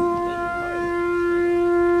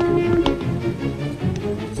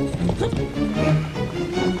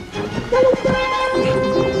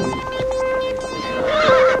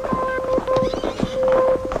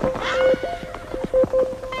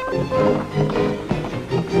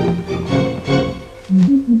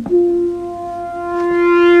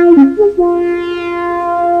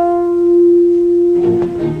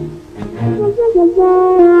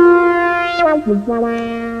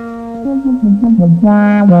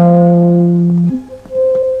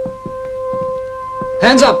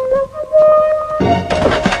 Hands up!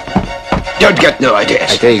 Don't get no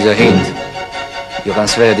ideas. I take the hint. You can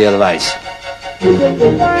swear the advice.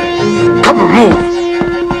 Come on, move!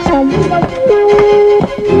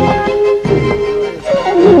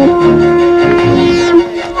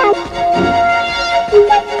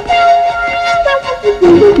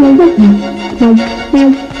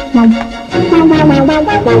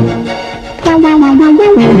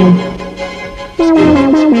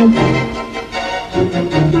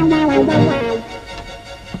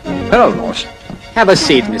 Hello, boss. Have a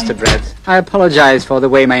seat, Mr. Brett. I apologize for the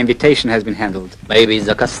way my invitation has been handled. Maybe it's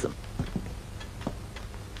a custom.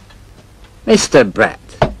 Mr. Brett,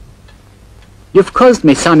 you've caused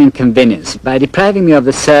me some inconvenience by depriving me of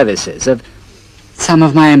the services of some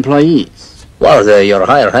of my employees. Were they your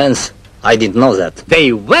hired hands? I didn't know that.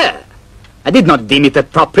 They were! I did not deem it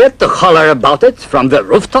appropriate to holler about it from the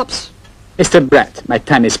rooftops. Mr. Brett, my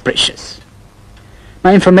time is precious.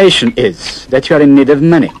 My information is that you are in need of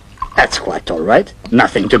money. That's quite all right.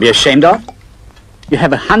 Nothing to be ashamed of. You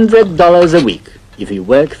have $100 a week if you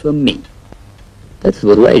work for me. That's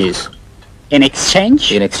good wages. In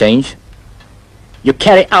exchange? In exchange? You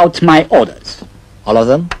carry out my orders. All of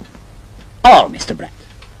them? All, Mr. Brett.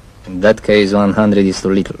 In that case, 100 is too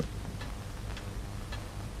little.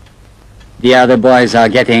 The other boys are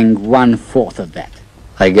getting 1/4 of that.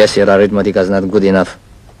 I guess your arithmetic is not good enough.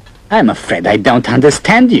 I'm afraid I don't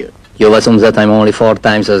understand you. You assume that I'm only 4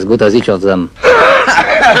 times as good as each of them.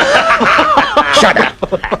 Shut up!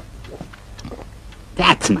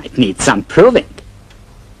 That might need some proving.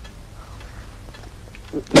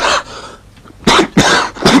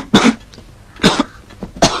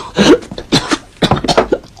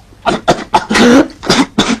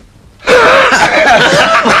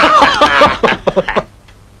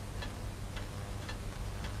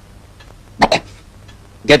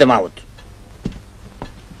 Get them out.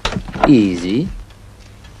 Easy.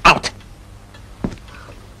 Out!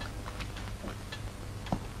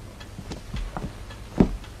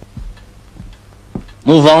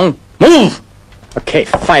 Move on. Move! Okay,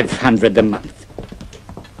 500 a month.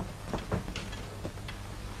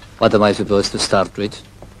 What am I supposed to start with?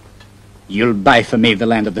 You'll buy for me the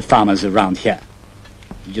land of the farmers around here.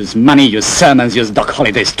 Use money, use sermons, use Doc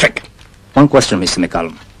Holliday's trick. One question, Mr.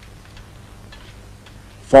 McCallum.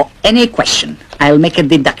 For any question, I'll make a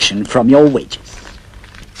deduction from your wages.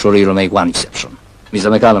 Surely you'll make one exception. Mr.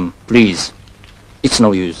 McCallum, please. It's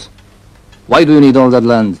no use. Why do you need all that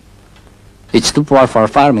land? It's too poor for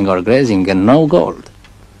farming or grazing and no gold.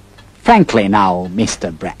 Frankly now, Mr.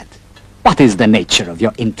 Brad, what is the nature of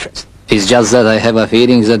your interest? It's just that I have a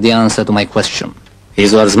feeling that the answer to my question is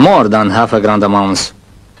worth more than half a grand a month.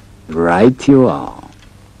 Right you are.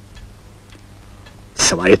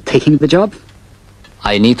 So are you taking the job?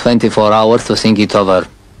 I need 24 hours to think it over.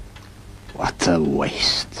 What a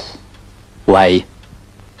waste. Why?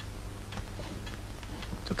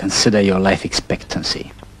 To consider your life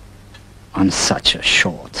expectancy on such a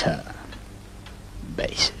short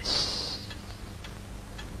basis.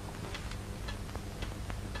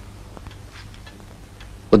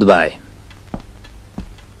 Goodbye.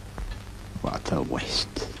 What a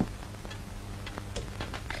waste.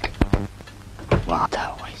 What a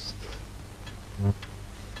waste.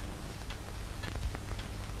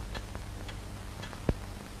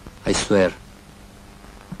 I swear.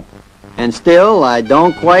 And still, I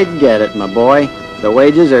don't quite get it, my boy. The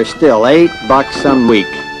wages are still $8 a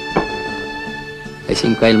week. I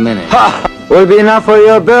think I'll manage. Ha! Will be enough for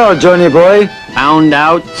your bill, Johnny boy. Found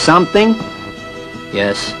out something?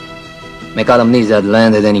 Yes. McCallum needs that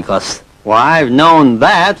land at any cost. Well, I've known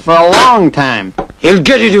that for a long time. He'll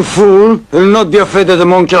get it, you fool. He'll not be afraid of a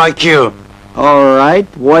monkey like you. All right,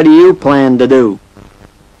 what do you plan to do?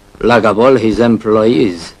 Lock up all his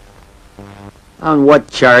employees. On what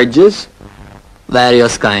charges?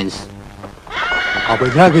 Various kinds. Apoi,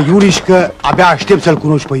 dragă Iurișcă, abia aștept să-l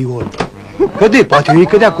cunoști pe Ion. Căde, poate îi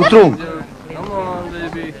cădea cu trum.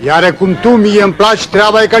 Iar cum tu mie îmi placi,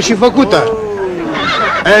 treaba e ca și făcută.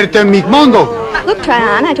 Ertem mic mondo. Look,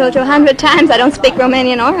 Traian, I told you 100 times I don't speak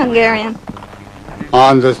Romanian or Hungarian.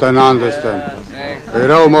 Understand. E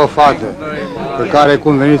rău, mă, fată, pe care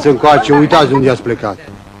cum veniți încoace, uitați unde ați plecat.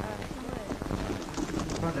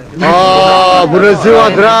 Bună ziua,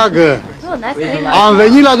 dragă! Am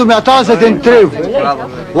venit la dumneata să te întreb,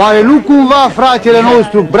 oare nu cumva fratele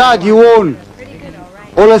nostru, Brad Ion,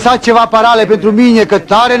 o lăsat ceva parale pentru mine, că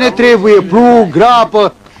tare ne trebuie plug,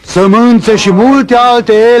 grapă, sămânță și multe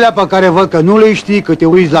alte elea pe care văd că nu le știi, că te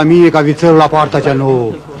uiți la mine ca vițelul la poarta cea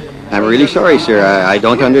nouă. I'm really sorry, sir. I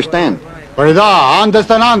don't understand. Păi da,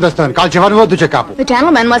 understand, că altceva nu vă duce capul. The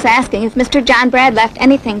gentleman was asking if Mr. John Brad left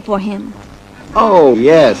anything for him. Oh,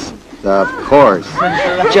 yes, of course.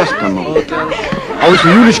 Just a moment. Auzi,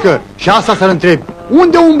 Iulișcă, și asta să-l întreb.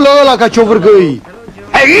 Unde umblă ăla ca ciovârgăii?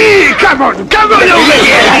 Hey, come on over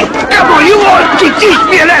here! Come on, you want to teach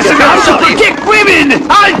me a lesson how to protect women?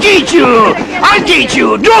 I'll teach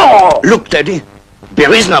you! Draw! Look, Teddy, be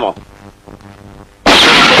reasonable.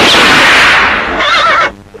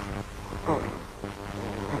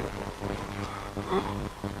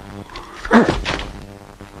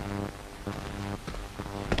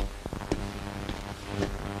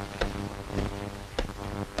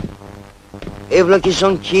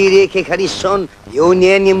 Ευλογήσον Κύριε και χαρίσον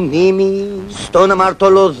Ιουνιένι μνήμη στον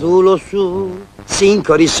αμαρτωλό δούλο σου.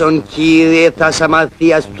 Συγχωρήσον Κύριε τας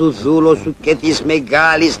αμαρτίας του δούλου σου και της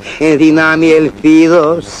μεγάλης εν δυνάμει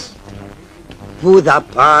ελπίδος. Πού θα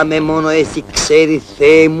πάμε μόνο εσύ ξέρει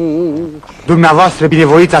Θεέ μου. Dumneavoastră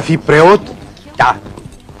binevoiți a fi preot? Da,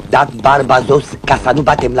 dat barba jos ca să nu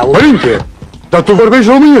batem la urmă. Părinte, dar tu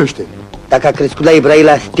vorbești românește. Dacă a crescut la evrei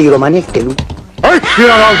la stil romanesque, nu? Hai,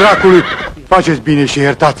 fiera al dracului! Faceți bine și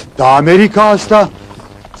iertați, dar America asta?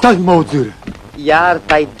 Stați-mă o țâră.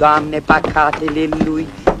 Iartă-i, Doamne, păcatele lui,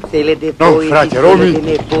 cele de Nu, voie, frate, cele Romi, de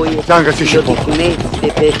nevoie. ți-am găsit și foc.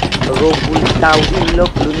 Pe robul tău în loc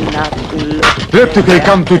luminat, în loc... Dreptul că e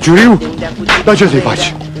cam tuciuriu, Dar ce să-i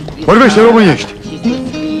faci? Vorbește românești.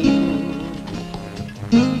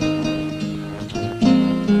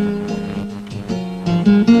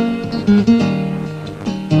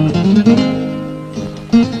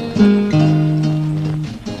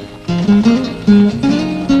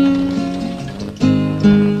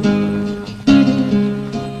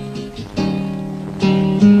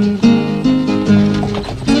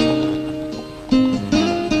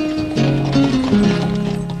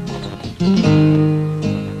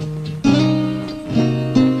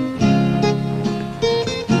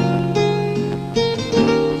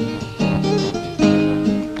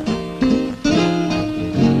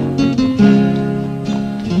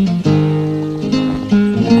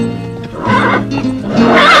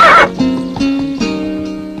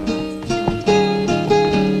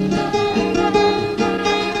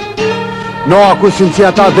 Cu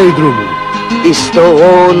sfinția ta, dă-i drumul. Στο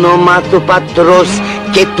όνομα του Πατρός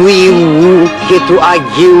και του Υιού και του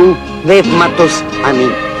Αγίου Πνεύματος.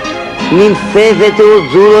 Αμήν. Μην φεύγετε ο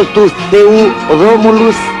δούλος του Θεού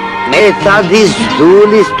Ρόμουλους μετά της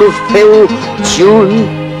δούλης του Θεού Τσιούν.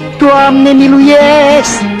 Doamne,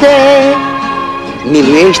 miluiește!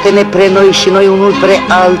 Miluiește-ne pre noi și noi unul pre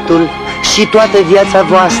altul și toată viața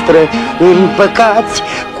voastră împăcați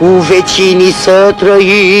cu vecinii să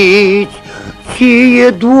trăiți. Ție,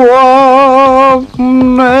 Doamne!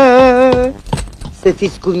 Să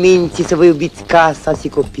fiți cu minții, să vă iubiți casa și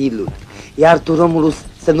copilul, iar tu, Romulus,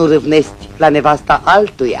 să nu râvnești la nevasta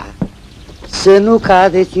altuia, să nu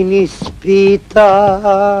cadeți în ispita.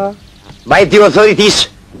 By the authorities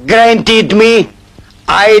granted me,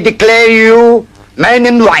 I declare you man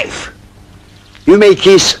and wife. You may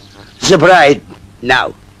kiss the bride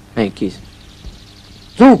now. Hey, kiss.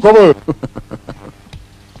 Tu, come?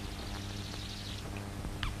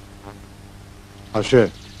 Așa.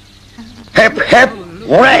 Hep, hep,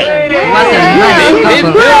 hooray!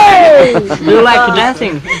 Do you like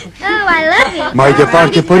dancing? Oh, I love it. Mai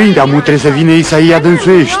departe, părinte, amu trebuie să vină Isaia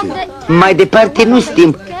dânsuiește. Mai departe nu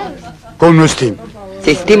știm. Cum nu știm?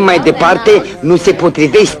 Se știm mai departe, nu se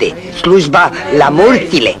potrivește slujba la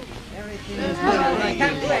morțile.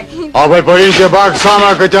 Apoi, părinte, bag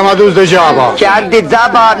seama că te-am adus degeaba. Chiar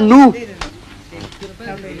degeaba nu.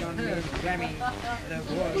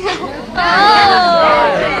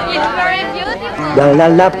 La la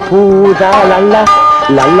la pu, la la la,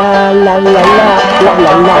 la la la la la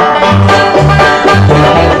la la.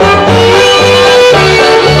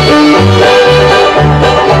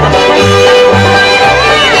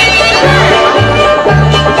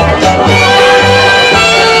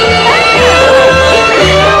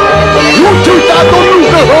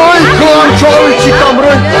 Hai că am cioară și cam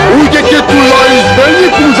răi. Uite-te tu la izbelni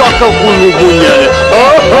cum joacă cu lubunele.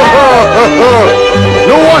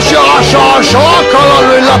 Nu așa, așa, așa, ca la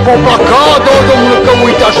lui la Popacado, domnul, că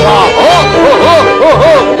uite așa. No,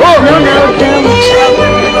 don't.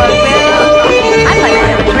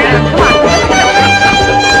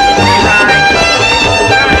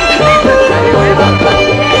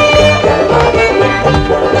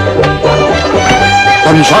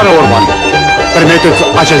 Domnișoară Orban, permiteți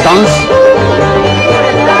acest dans?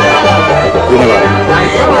 Bine, bă.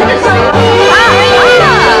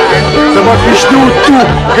 Să mă fi știut tu,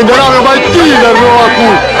 când eram eu mai tiner, nu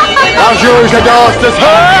acum. Dar și eu ăștia de astăzi,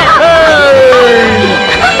 hei!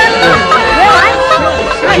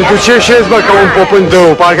 Și tu ce șezi, bă, ca un popândău,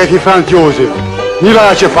 parcă-i fi Franz Iosef. Ni la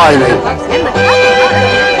aia ce faină e.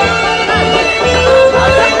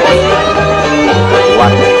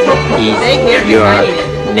 What is your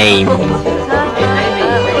name?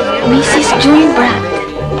 Mrs. June Bratt.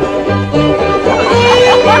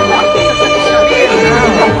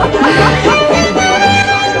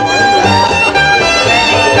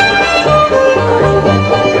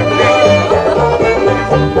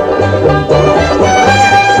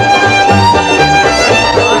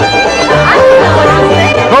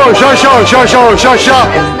 Așa.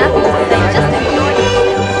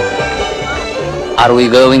 Are we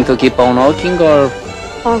going to keep on walking or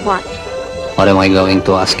what? or am I going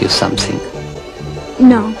to ask you something?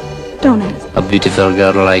 No, don't ask. A beautiful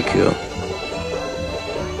girl like you.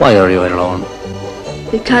 Why are you alone?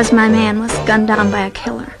 Because my man was gunned down by a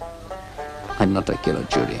killer. I'm not a killer,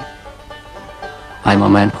 Judy. I'm a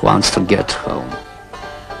man who wants to get home.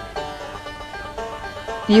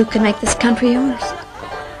 You can make this country yours.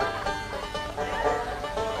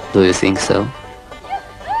 Do you think so?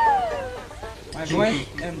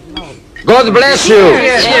 God bless you!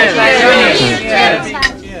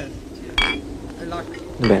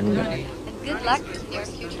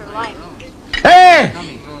 Hé!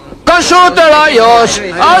 Kasútelajos,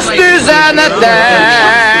 azt üzenetem!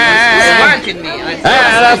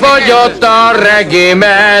 Elfogyott a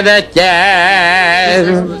regimenetje.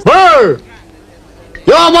 Bă!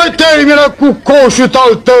 Ia mai termină cu coșul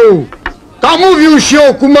al tău! Am viu și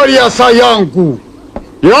eu cu Maria sa Iancu!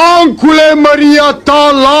 Iancule, Maria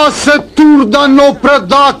ta, lasă turda, n-o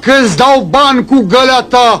prăda, că-ți dau bani cu gălea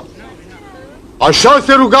ta! Așa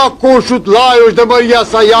se ruga coșul Laios de Maria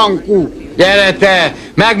sa Iancu! Gyere te,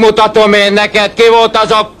 megmutatom én neked, ki volt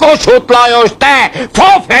az a Kossuth Lajos, te,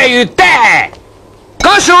 fafejű te!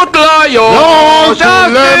 Kossuth Lajos, a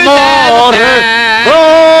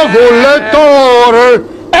Voletore!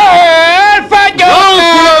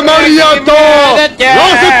 Iancule, Maria ta,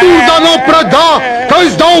 lasă turda, n-o prăda,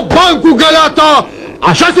 că-ți dau bani cu gălea ta!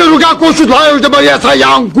 Așa se ruga Kossuth Lajos de Maria sa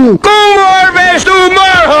Iancu! Cum vorbești tu,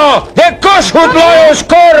 mărho, de Kossuth Lajos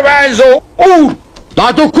kormányzó úr?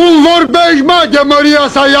 Dar tu cum vorbești, mă, de Maria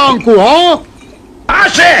sa Iancu, ha?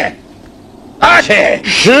 Așa! Așa!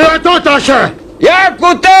 Și tot așa!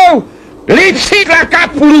 Iancu tău lipsit la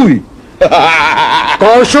capul lui!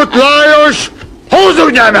 Kossuth Lajos,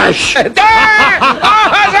 húzunyemes! Da!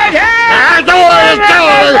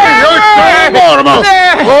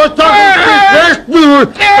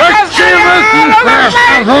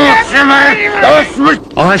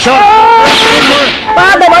 Așa!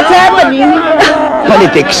 Father, what's happening?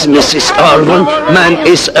 Politics, Mrs. Irwin. Man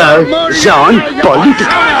is John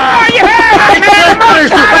politics.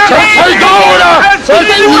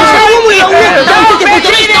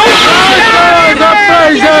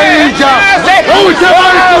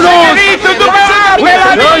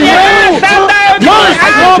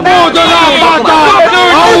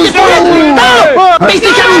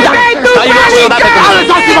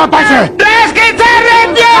 Lască-ți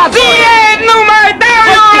arăt eu ție! Nu mai dau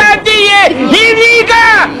eu la tie! Nimica!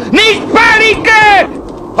 Nici panică!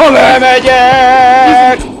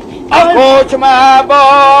 Megyek a kocsmába!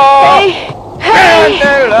 Hey!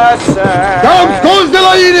 Te lasă! Te-am scos de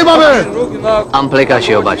la inima mea! Am plecat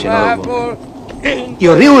și eu, bace, noroc.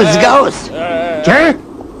 Iorius Gaos. Ce?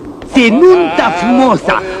 Se nunta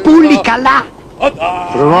frumosa, publica la.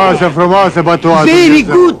 Frumoasă, frumoasă, bătoasă! Very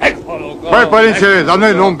good! Băi, părințele, dar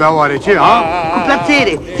noi nu-mi bea oare, ce, ha? Cu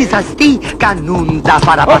plăcere, si sa știi ca nunta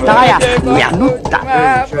fără bătaia, mea nunta.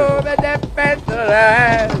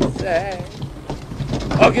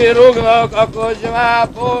 Aki rúgnak a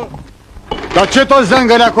kocsmából. Dar ce tot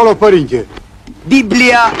zângăne acolo, părinte?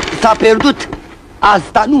 Biblia s-a pierdut,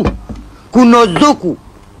 asta nu. Cunosc jocul.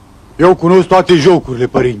 Eu cunosc toate jocurile,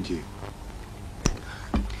 părinte.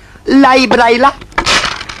 La Ibraila,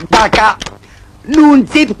 dacă nu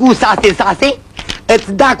înțepi cu 6-6,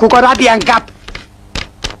 îți da cu corabia în cap.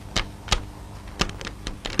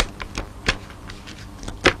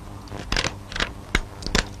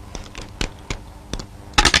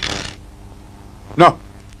 No.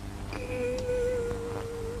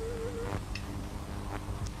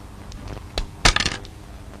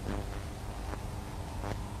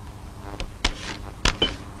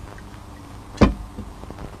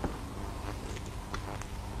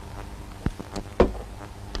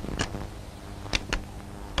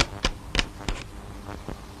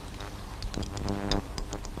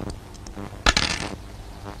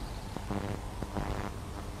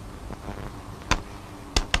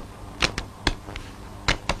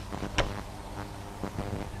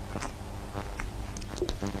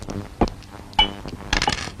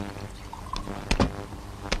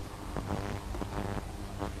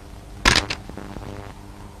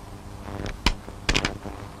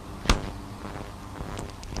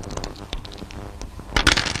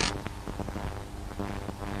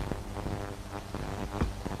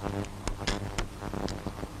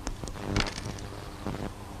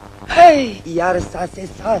 Hei, iar 6-6,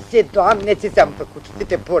 Doamne, ți ți-am făcut, să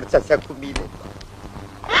te porți așa cu mine.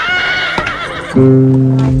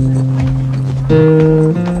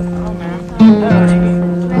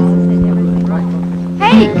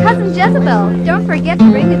 Hey, Cousin Jezebel, don't forget to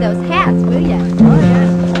bring me those hats, will ya?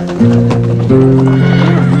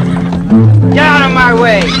 Get out of my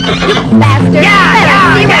way! Bastard!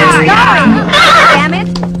 Yeah, see where it's going! Damn it!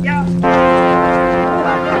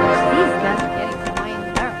 These guys are getting to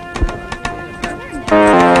wind up.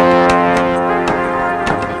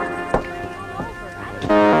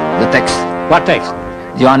 The text. What text?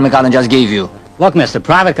 Johan McCallan just gave you. Look, Mr.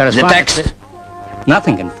 Private The Correspondent... text.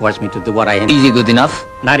 Nothing can force me to do what I... Is it good enough?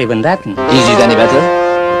 Not even that. Is it any better?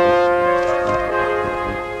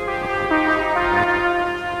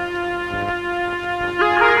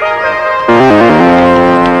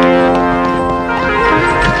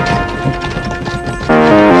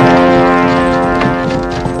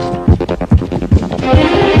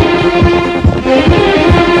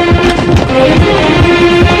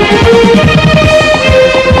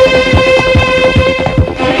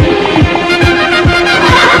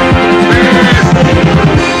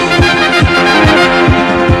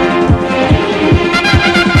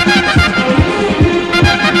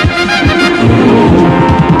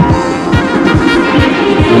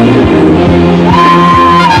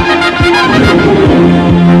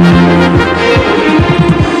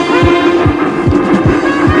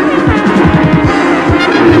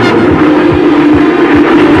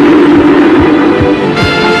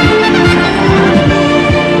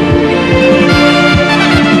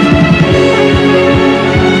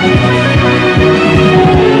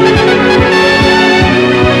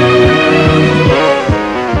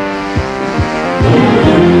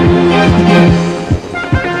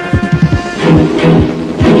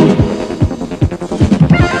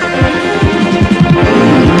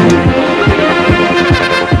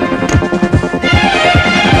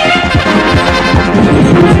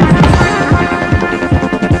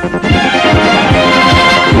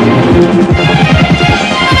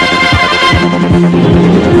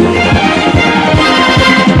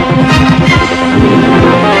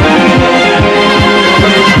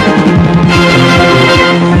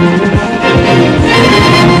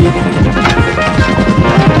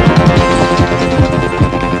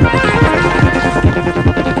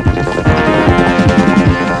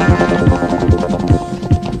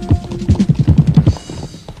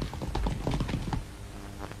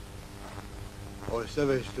 să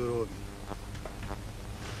vezi tu, Robi.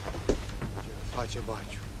 Ce face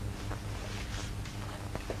Baciu.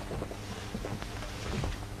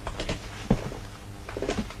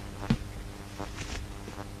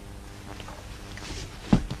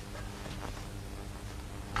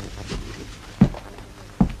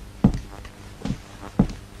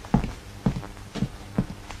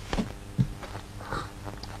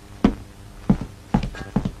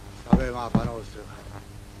 Avem apa noastră.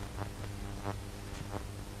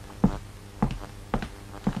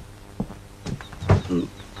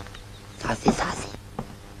 Sase.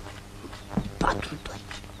 4-2.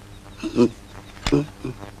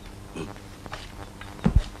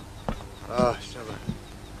 Așa, bă.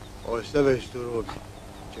 O să vezi tu, Robi,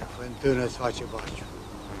 ce fântână îți face Baciu.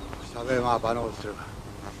 O să avem apa noastră, bă.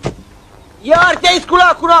 Iar te-ai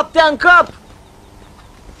sculat cu noaptea în cap!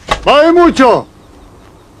 Băi, Mucio!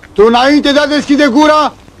 Tu înainte de a deschide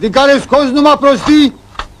gura, din care scoți numai prostii,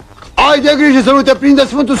 ai de grijă să nu te prindă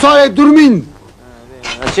Sfântul Soare dormind.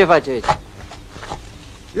 Ce faci aici?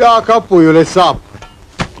 Ia ca puiule, sap.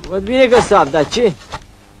 Văd bine că sap, dar ce?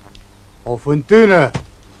 O fântână.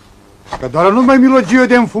 Că doar nu mai milogie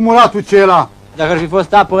de înfumuratul cela. Dacă ar fi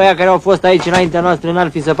fost apă aia care au fost aici înaintea noastră, n-ar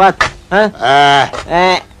fi săpat?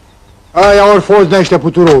 Aia ori fost de ăștia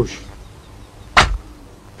puturoși.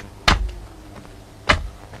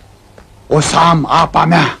 O să am apa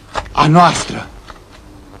mea, a noastră.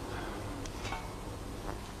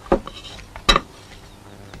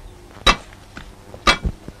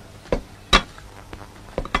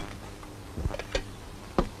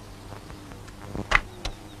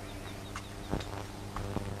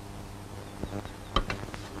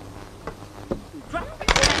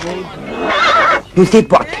 Nu se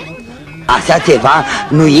poate. Așa ceva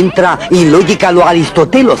nu intră în logica lui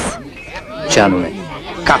Aristotelos. Ce anume?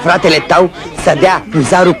 Ca fratele tău să dea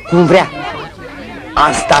zarul cum vrea.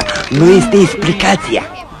 Asta nu este explicația.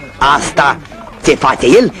 Asta ce face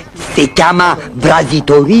el se cheamă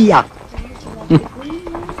vrazitoria.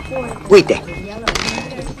 Uite.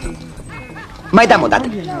 Mai dăm o dată.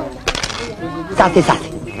 6.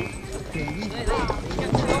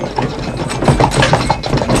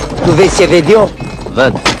 Tu vezi ce ved eu?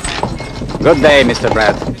 Văd. Good day, Mr.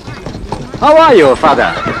 Brad. How are you,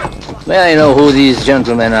 father? May I know who these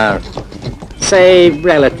gentlemen are? Say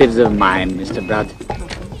relatives of mine, Mr. Brad.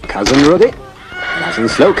 Cousin Rudy, Cousin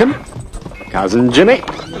Slocum, Cousin Jimmy,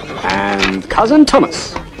 and Cousin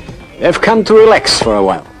Thomas. They've come to relax for a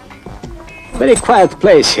while. Very quiet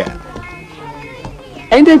place here.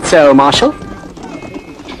 Ain't it so, Marshal?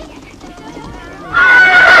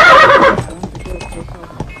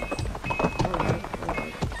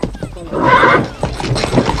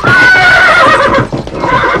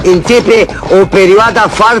 Începe o perioadă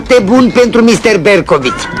foarte bună pentru Mr.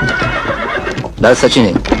 Berkovici. Dar să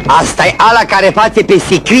cine? Asta e ala care face pe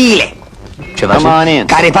sicriile. Ce face?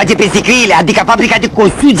 Care face pe sicriile, adică fabrica de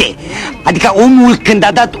cosuge. Adică omul când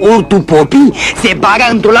a dat ortul popii, se bagă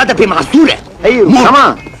într-o lată pe măsură.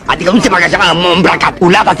 Adică nu se bagă așa îmbrăcat, o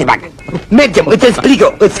lată se bagă. Mergem, îți explic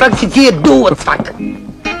eu, îți fac și ție două, îți fac.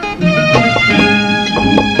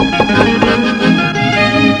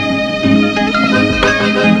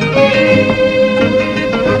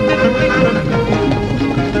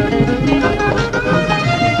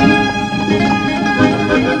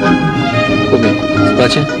 Îți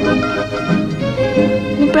place?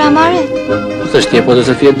 Nu prea mare. Să știe, poate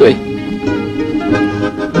să fie 2.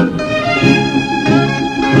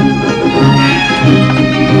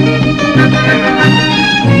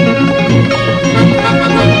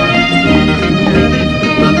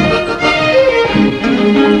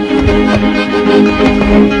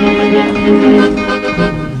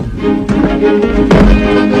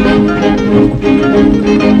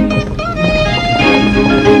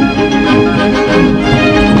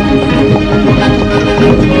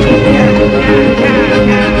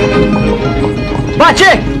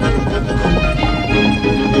 Bace!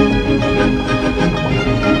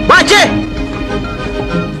 Bace!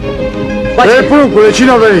 Ei, Pruncule, cine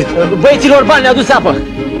a venit? Băieților bani ne-au dus apă.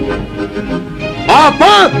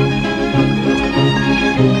 Apă?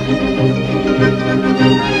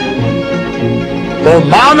 O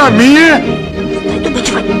mană mie? Stai tu, bă,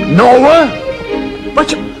 ce faci? Nouă? Bă,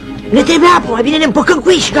 ce... Ne trebuie apă, mai bine ne împăcăm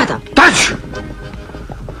cu ei și gata. Taci!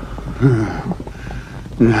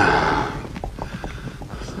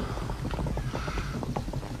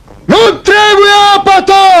 Nu trebuie apa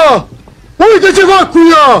ta! Uite ce fac cu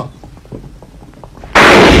ea!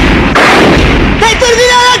 Te-ai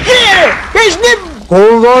terminat la creier! Ești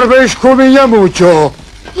Cum vorbești cu mine, Mucio?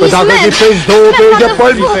 Că dacă lipezi 2 bei de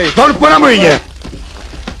pălbi, doar până mâine!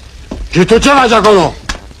 Și tu ce faci acolo?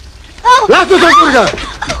 Lasă-o să curgă!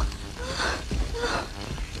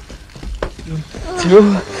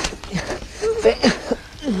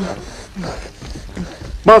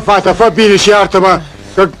 Mă, fată, fă bine și iartă-mă,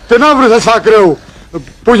 că n-am vrut să-ți fac rău.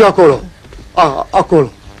 Pune acolo.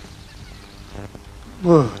 Acolo.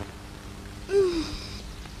 Bă.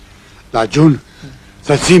 Da, Jun,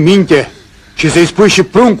 să ții minte și să-i spui și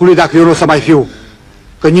pruncului dacă eu nu o să mai fiu,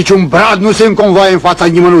 că niciun brad nu se înconvoie în fața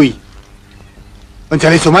nimănui.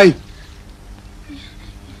 Înțelegi-o, mai?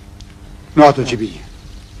 Nu, atunci e bine.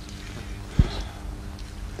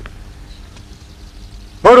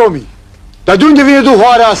 Bă, Romi, dar de unde vine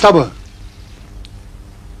duhoarea asta, bă?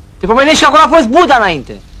 Te pomenești că acolo a fost Buddha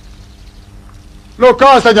înainte. Loc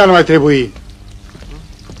asta ne-ar mai trebui.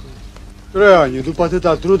 3 ani, după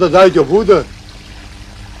atâta trudă, dai-te o budă?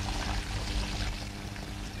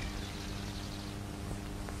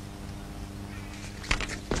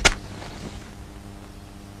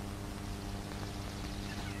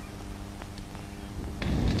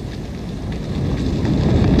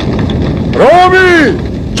 Romi!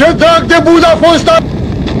 Ce drag de budă a fost asta?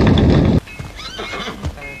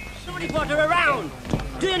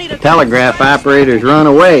 Telegraph operators run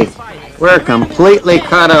away. We're completely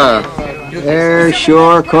cut off. They're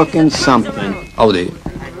sure cooking something. Howdy.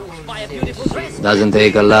 Doesn't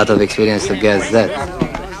take a lot of experience to guess that.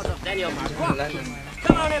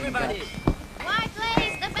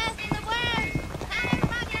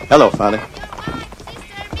 Hello, Father.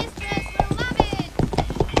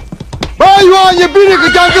 Băi, Ioan, e bine că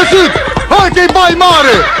te-am găsit! Hai că-i bai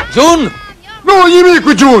mare! Jun? Nu, nimic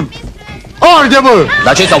cu Jun! Arde, mă!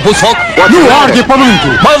 Dar ce, s-au pus foc? Nu, arde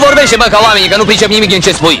pământul! Mă, vorbește, bă, ca oamenii, că nu pricep nimic din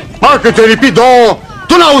ce spui. Bă, că te lipi două!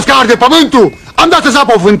 Tu n-auzi că arde pământul? Am dat să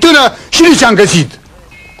zapă o fântână și nici am găsit!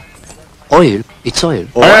 Oil? It's oil.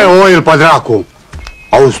 Oil, pe dracu!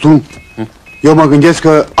 Auzi tu? Eu mă gândesc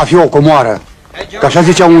că a fi o comoară. Că așa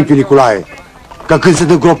zicea unchiul Nicolae. Că când se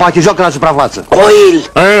dă gropate, joacă la suprafață.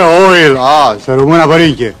 Oil! Oil! Să rămână,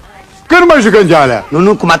 părinche. Când mai jucăm de alea?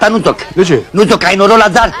 Nu, cum ta nu toc. De ce? Nu toc, ai noroc la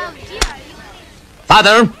dar.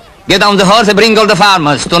 Father, get down the horse and bring all the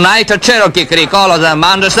farmers. Tonight a Cherokee Creek, all of them,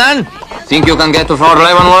 understand? Think you can get to Fort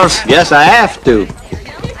Leavenworth? Yes, I have to.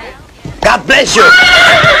 God bless you!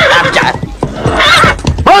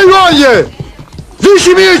 Hai, Ioanie! Zi și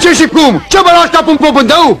mie ce și cum! Ce mă lași în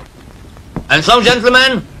popândău? And so,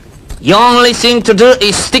 gentlemen, the only thing to do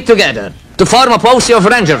is stick together, to form a posse of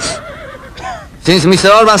rangers. Since Mr.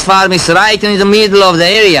 Orban's farm is right in the middle of the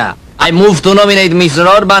area, I move to nominate Mr.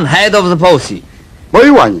 Orban head of the posse.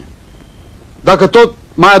 Băi, Ioane, dacă tot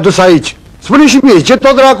m-ai adus aici, spune și mie, ce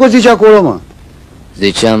tot dracu zice acolo, mă?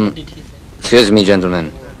 Ziceam... Excuse me,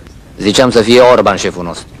 gentlemen. Ziceam să fie Orban șeful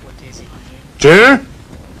nostru. Ce?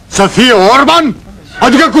 Să fie Orban?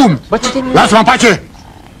 Adică cum? Lasă-mă în pace!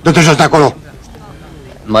 Dă-te jos de acolo!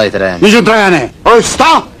 Măi, Traian. Nici un Traiane!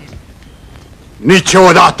 Ăsta?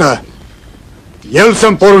 Niciodată! El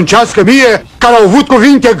să-mi poruncească mie, care au avut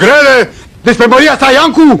cuvinte grele despre Maria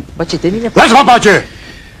Traiancu? Bă, ce termine? Lasă-mă în pace!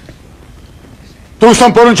 Tu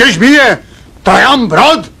să-mi poruncești mie, Traian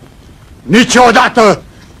Brad? Niciodată!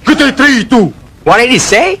 Cât ai trăit tu? What did he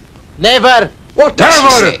say? Never! What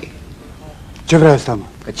never! Ce vrea asta, mă?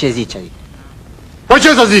 Că ce zici aici? Păi ce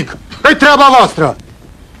să zic? E treaba voastră!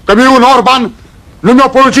 Că mie un Orban nu mi-a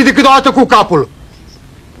poruncit decât o dată cu capul.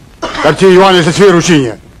 Dar ție, Ioane, să-ți fie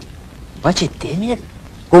rușine. Bă, ce temeri?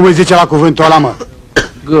 Cum îi zice la cuvântul ăla, mă?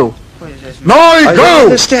 Go. Noi, go!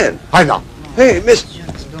 Understand. Hai, da. Hey, Mr.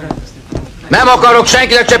 Nem akarok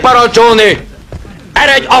senkinek se parancsolni!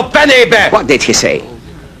 Eredj a fenébe! What did he say?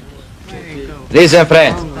 Listen,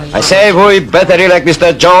 friend. I say we better elect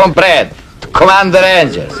Mr. John Brad to command the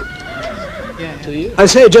Rangers. I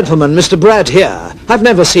say, gentlemen, Mr. Brad here, I've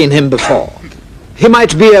never seen him before. He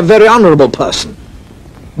might be a very honorable person.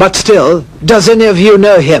 But still, does any of you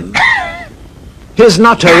know him? He's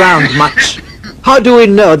not around much. How do we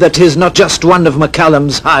know that he's not just one of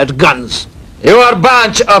McCallum's hired guns? You are a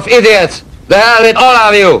bunch of idiots! The hell with all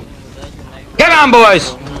of you! Come on,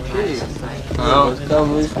 boys!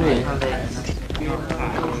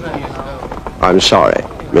 I'm sorry,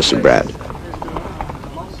 Mr. Brad.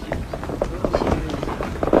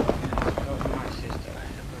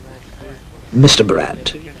 Mr.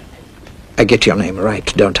 Brad, I get your name right,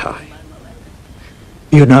 don't I?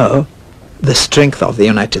 You know, the strength of the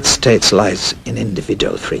United States lies in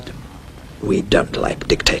individual freedom. We don't like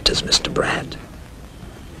dictators, Mr. Brad.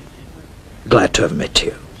 Glad to have met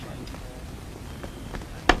you.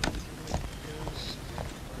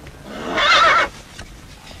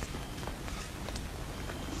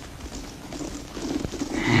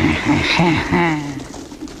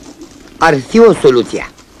 Ar fi o soluție.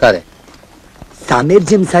 Care? Să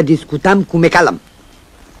mergem să discutăm cu McCallum.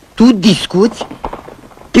 Tu discuți,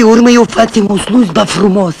 pe urmă eu facem o slujbă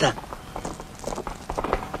frumoasă.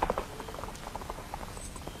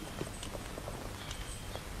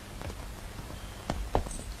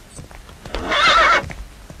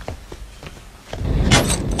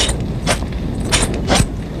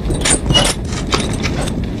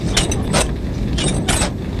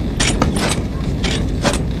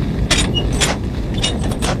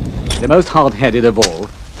 The most hard-headed of all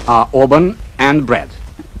are Auburn and Brad.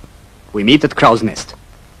 We meet at Crow's Nest.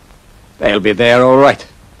 They'll be there all right.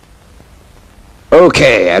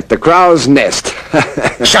 Okay, at the Crow's Nest.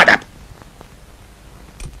 Shut up!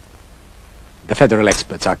 The federal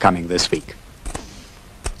experts are coming this week.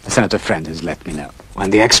 A senator friend has let me know. When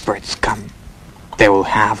the experts come, they will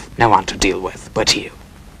have no one to deal with but you.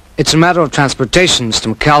 It's a matter of transportation,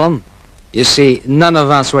 Mr. McCallum. You see, none of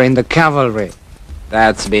us were in the cavalry.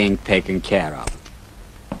 That's being taken care of.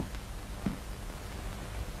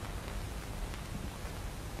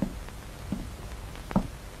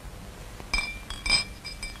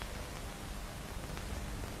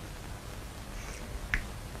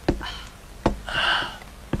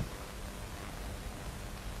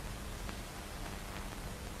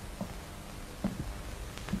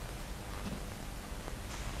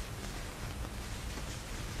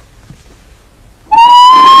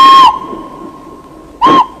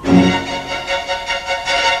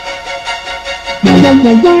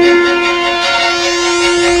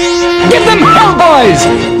 Give them hell, boys!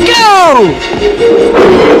 Go!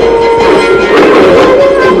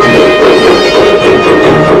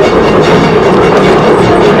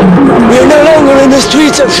 We're no longer in the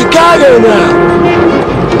streets of Chicago now.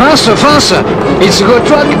 Faster, faster! It's a good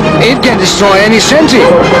truck. It can destroy any sentry.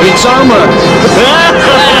 It's armored.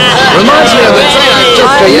 Reminds me of the train I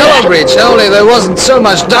took to Yellow Bridge, only there wasn't so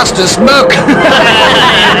much dust and smoke.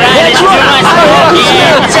 That's right.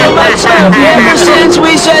 Ever since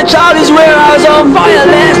we set Charlie's warehouse on fire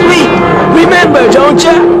last week. Remember, don't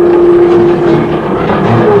you?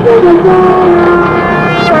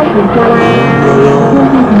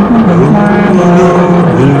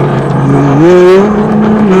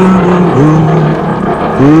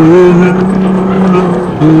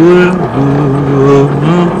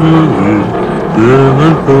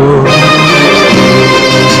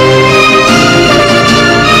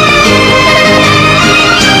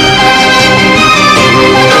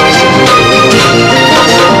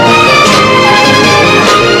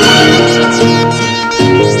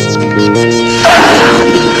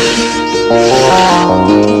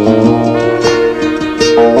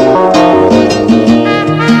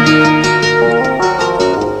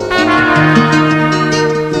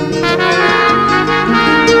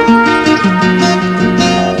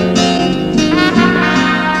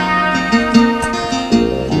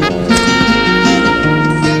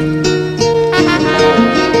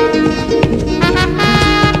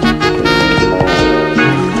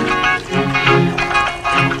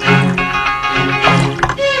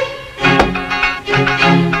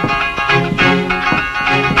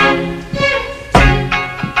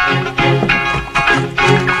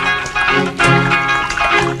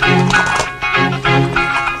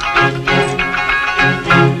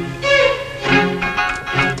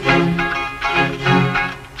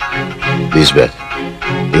 Lisbeth,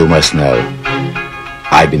 you must know,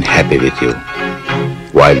 I've been happy with you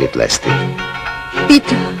while it lasted.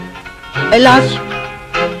 Peter, I love you,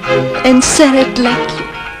 and Sarah like you.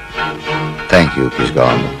 Thank you, he's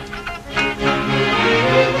gone.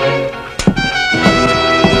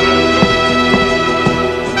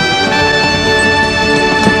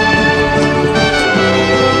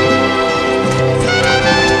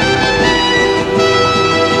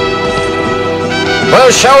 We'll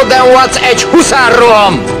show them what's a hussar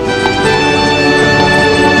room!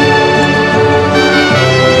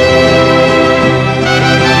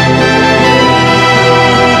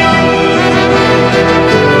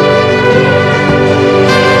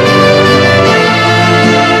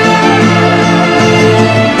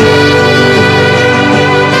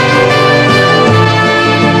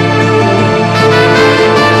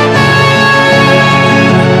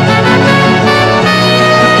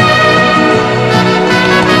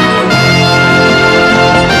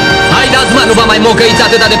 Nu vă mai mocăiți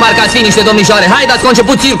atâta de parcă ați fi niște domnișoare. Haideți,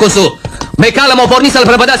 conceput circusul! McCallum o pornit să-l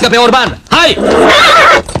prăpădească pe Orban. Hai!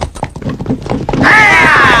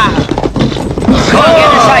 Come on,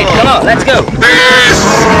 get inside. Come on, let's go.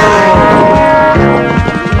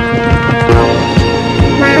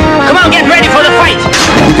 Come on, get ready for the fight.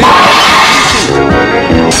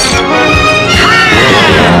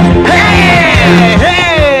 Hey!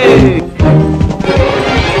 We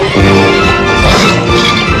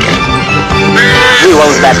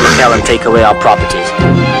won't let McKellen take away our properties.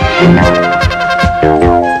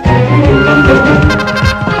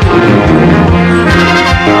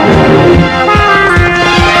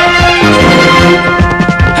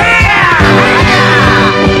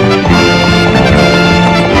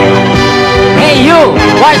 Hey you!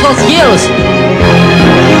 Why those skills?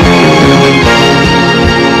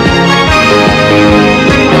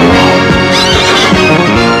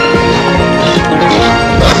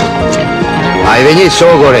 Ai venit,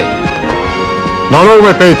 sogore? Noroc,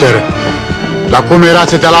 mă, Peter. Dar cum era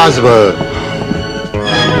să te las, bă?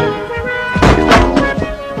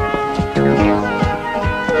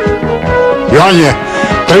 Ioane,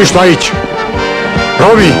 trăiești tu aici.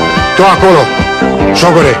 Romi, tu acolo.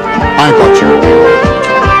 Sogore, hai încoace.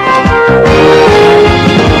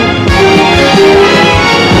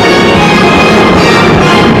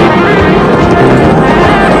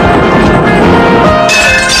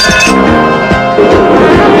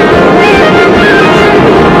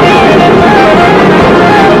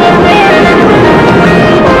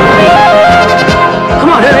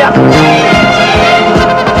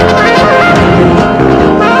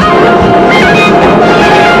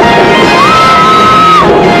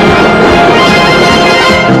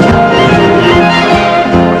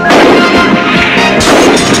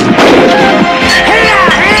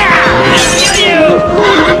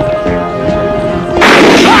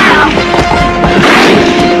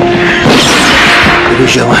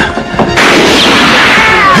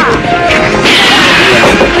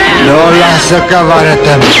 Nu lasă că vă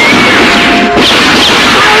arătăm.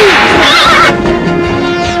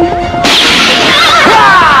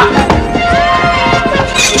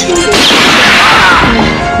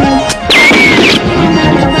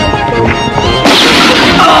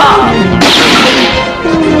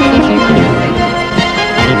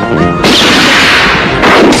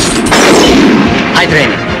 Hai,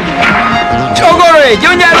 treni! Ciogore, de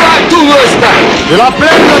unde ai luat tubul ăsta? De la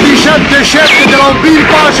plecă din 77 de la un bil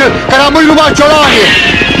pașă care a mâini numai ciolane.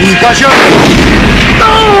 Mica și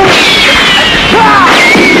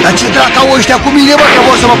Dar ce drac au ăștia cu mine, bă, că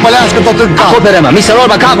vor să mă pălească tot în cap? Acoperă-mă, Mr.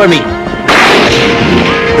 Orba, cover me!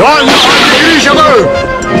 Ioan, ai grijă, bă!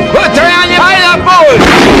 Bă, Traiane, hai înapoi!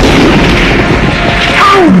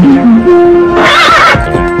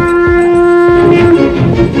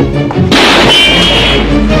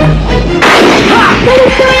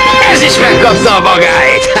 Ez is megkapta a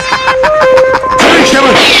magáit! Trăiește,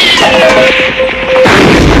 bă!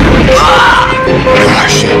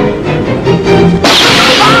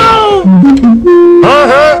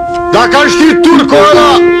 Dacă ar ști turcul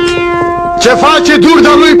ăla ce face Durda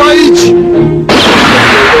lui pe aici!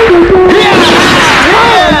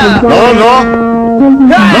 Nu, nu!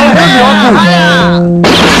 Nu, nu, acum!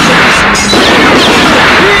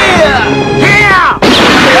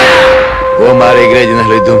 O mare grădină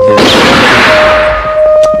lui Dumnezeu.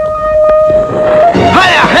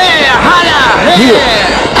 Halea, halea, halea, halea!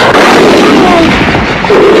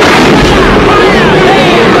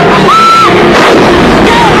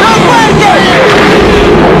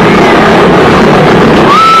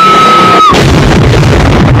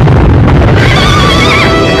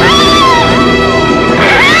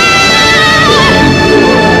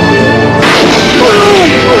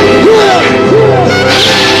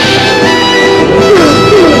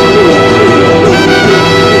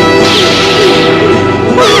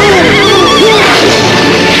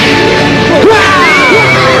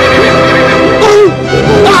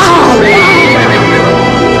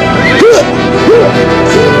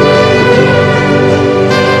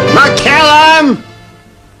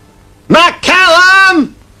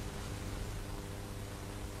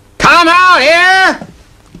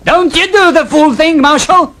 Don't you do the fool thing,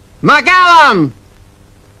 Marshal! McCallum!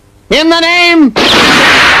 In the name...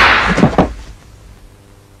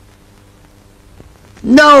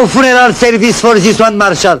 No funeral service for this one,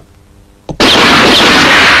 Marshal.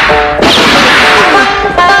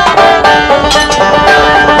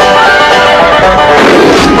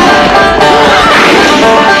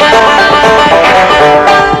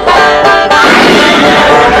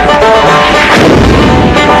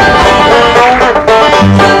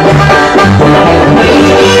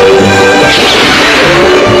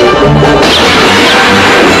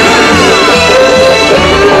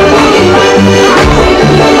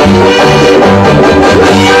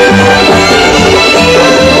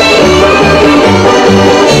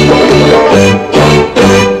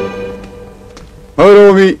 Mă,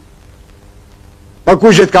 Romi, mă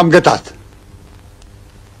cuget că am gătat.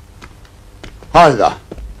 Hai, da.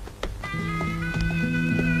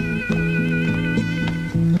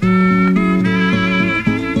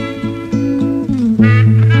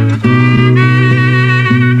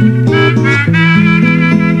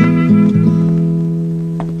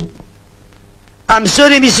 I'm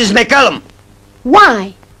sorry, Mrs. McCallum.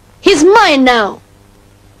 Why? He's mine now.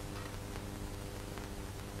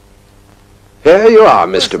 Here you are,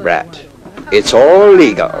 Mr. Bratt. It's all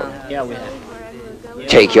legal.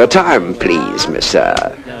 Take your time, please, mister.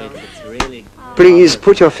 Please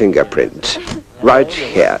put your fingerprint right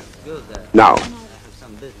here. Now.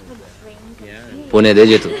 Pune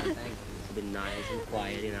degetul.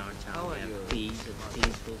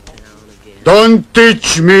 Don't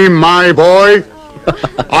teach me, my boy.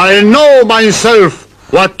 I know myself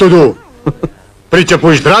what to do.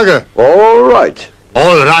 Pricepuși, dragă? All right.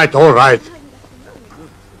 All right, all right.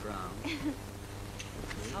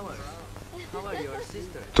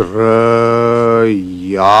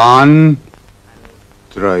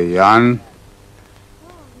 Trăian,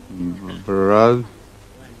 Brad,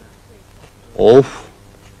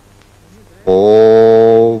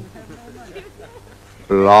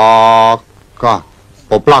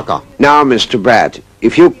 Poplaca. Now, Mr. Bratt,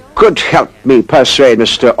 if you could help me persuade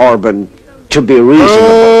Mr. Orban to be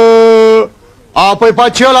reasonable. Apoi pe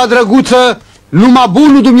acela, drăguță, numai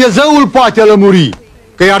bunul Dumnezeul poate lămuri,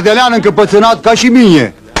 că e ardelean încăpățânat ca și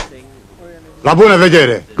mine. La bună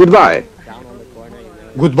vedere! Goodbye!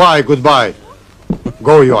 Goodbye, goodbye!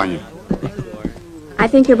 Go, Ioane! I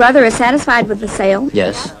think your brother is satisfied with the sale.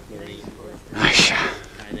 Yes. Așa.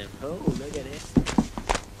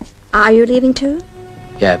 Are you leaving too?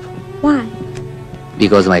 Yep. Why?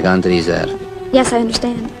 Because my country is there. Yes, I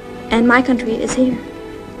understand. And my country is here.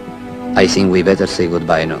 I think we better say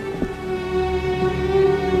goodbye now.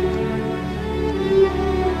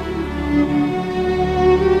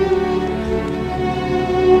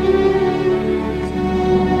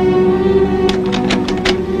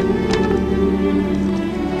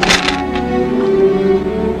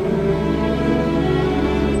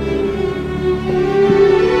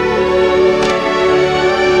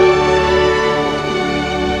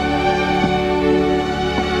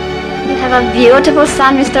 A beautiful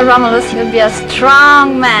son, Mr. Romulus. He'll be a strong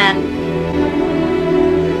man.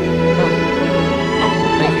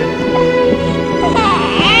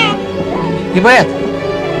 E băiat.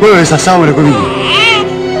 Bă, ăsta seamănă cu mine.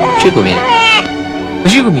 Ce cu mine?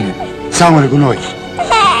 Și cu mine. Seamănă cu noi.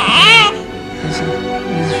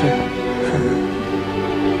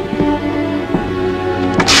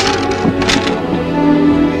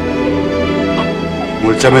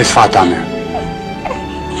 Mulțumesc, fata mea.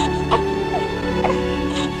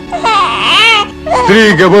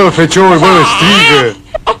 Strigă, bă, fecior, bă, strigă!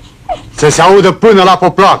 Să se audă până la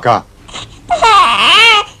Poplaca!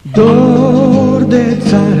 Dor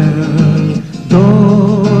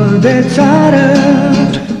de țară,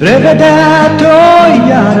 revedea-o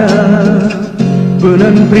iară,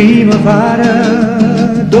 până-n primăvară.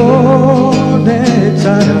 Dor de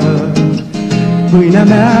țară, pâinea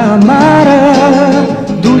mea amară,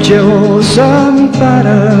 dulce o să-mi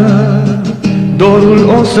pară, dorul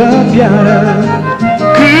o să piară.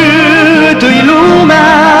 Cât-i lumea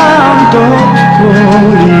am tot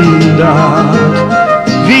colidat,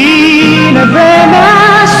 vine vremea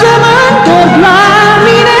să mă întorc la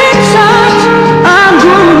mine exact. Am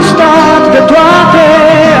gustat de toate,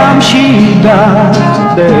 am și dat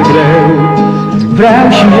de greu. Vreau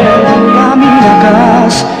și eu la mine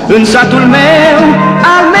acasă, în satul meu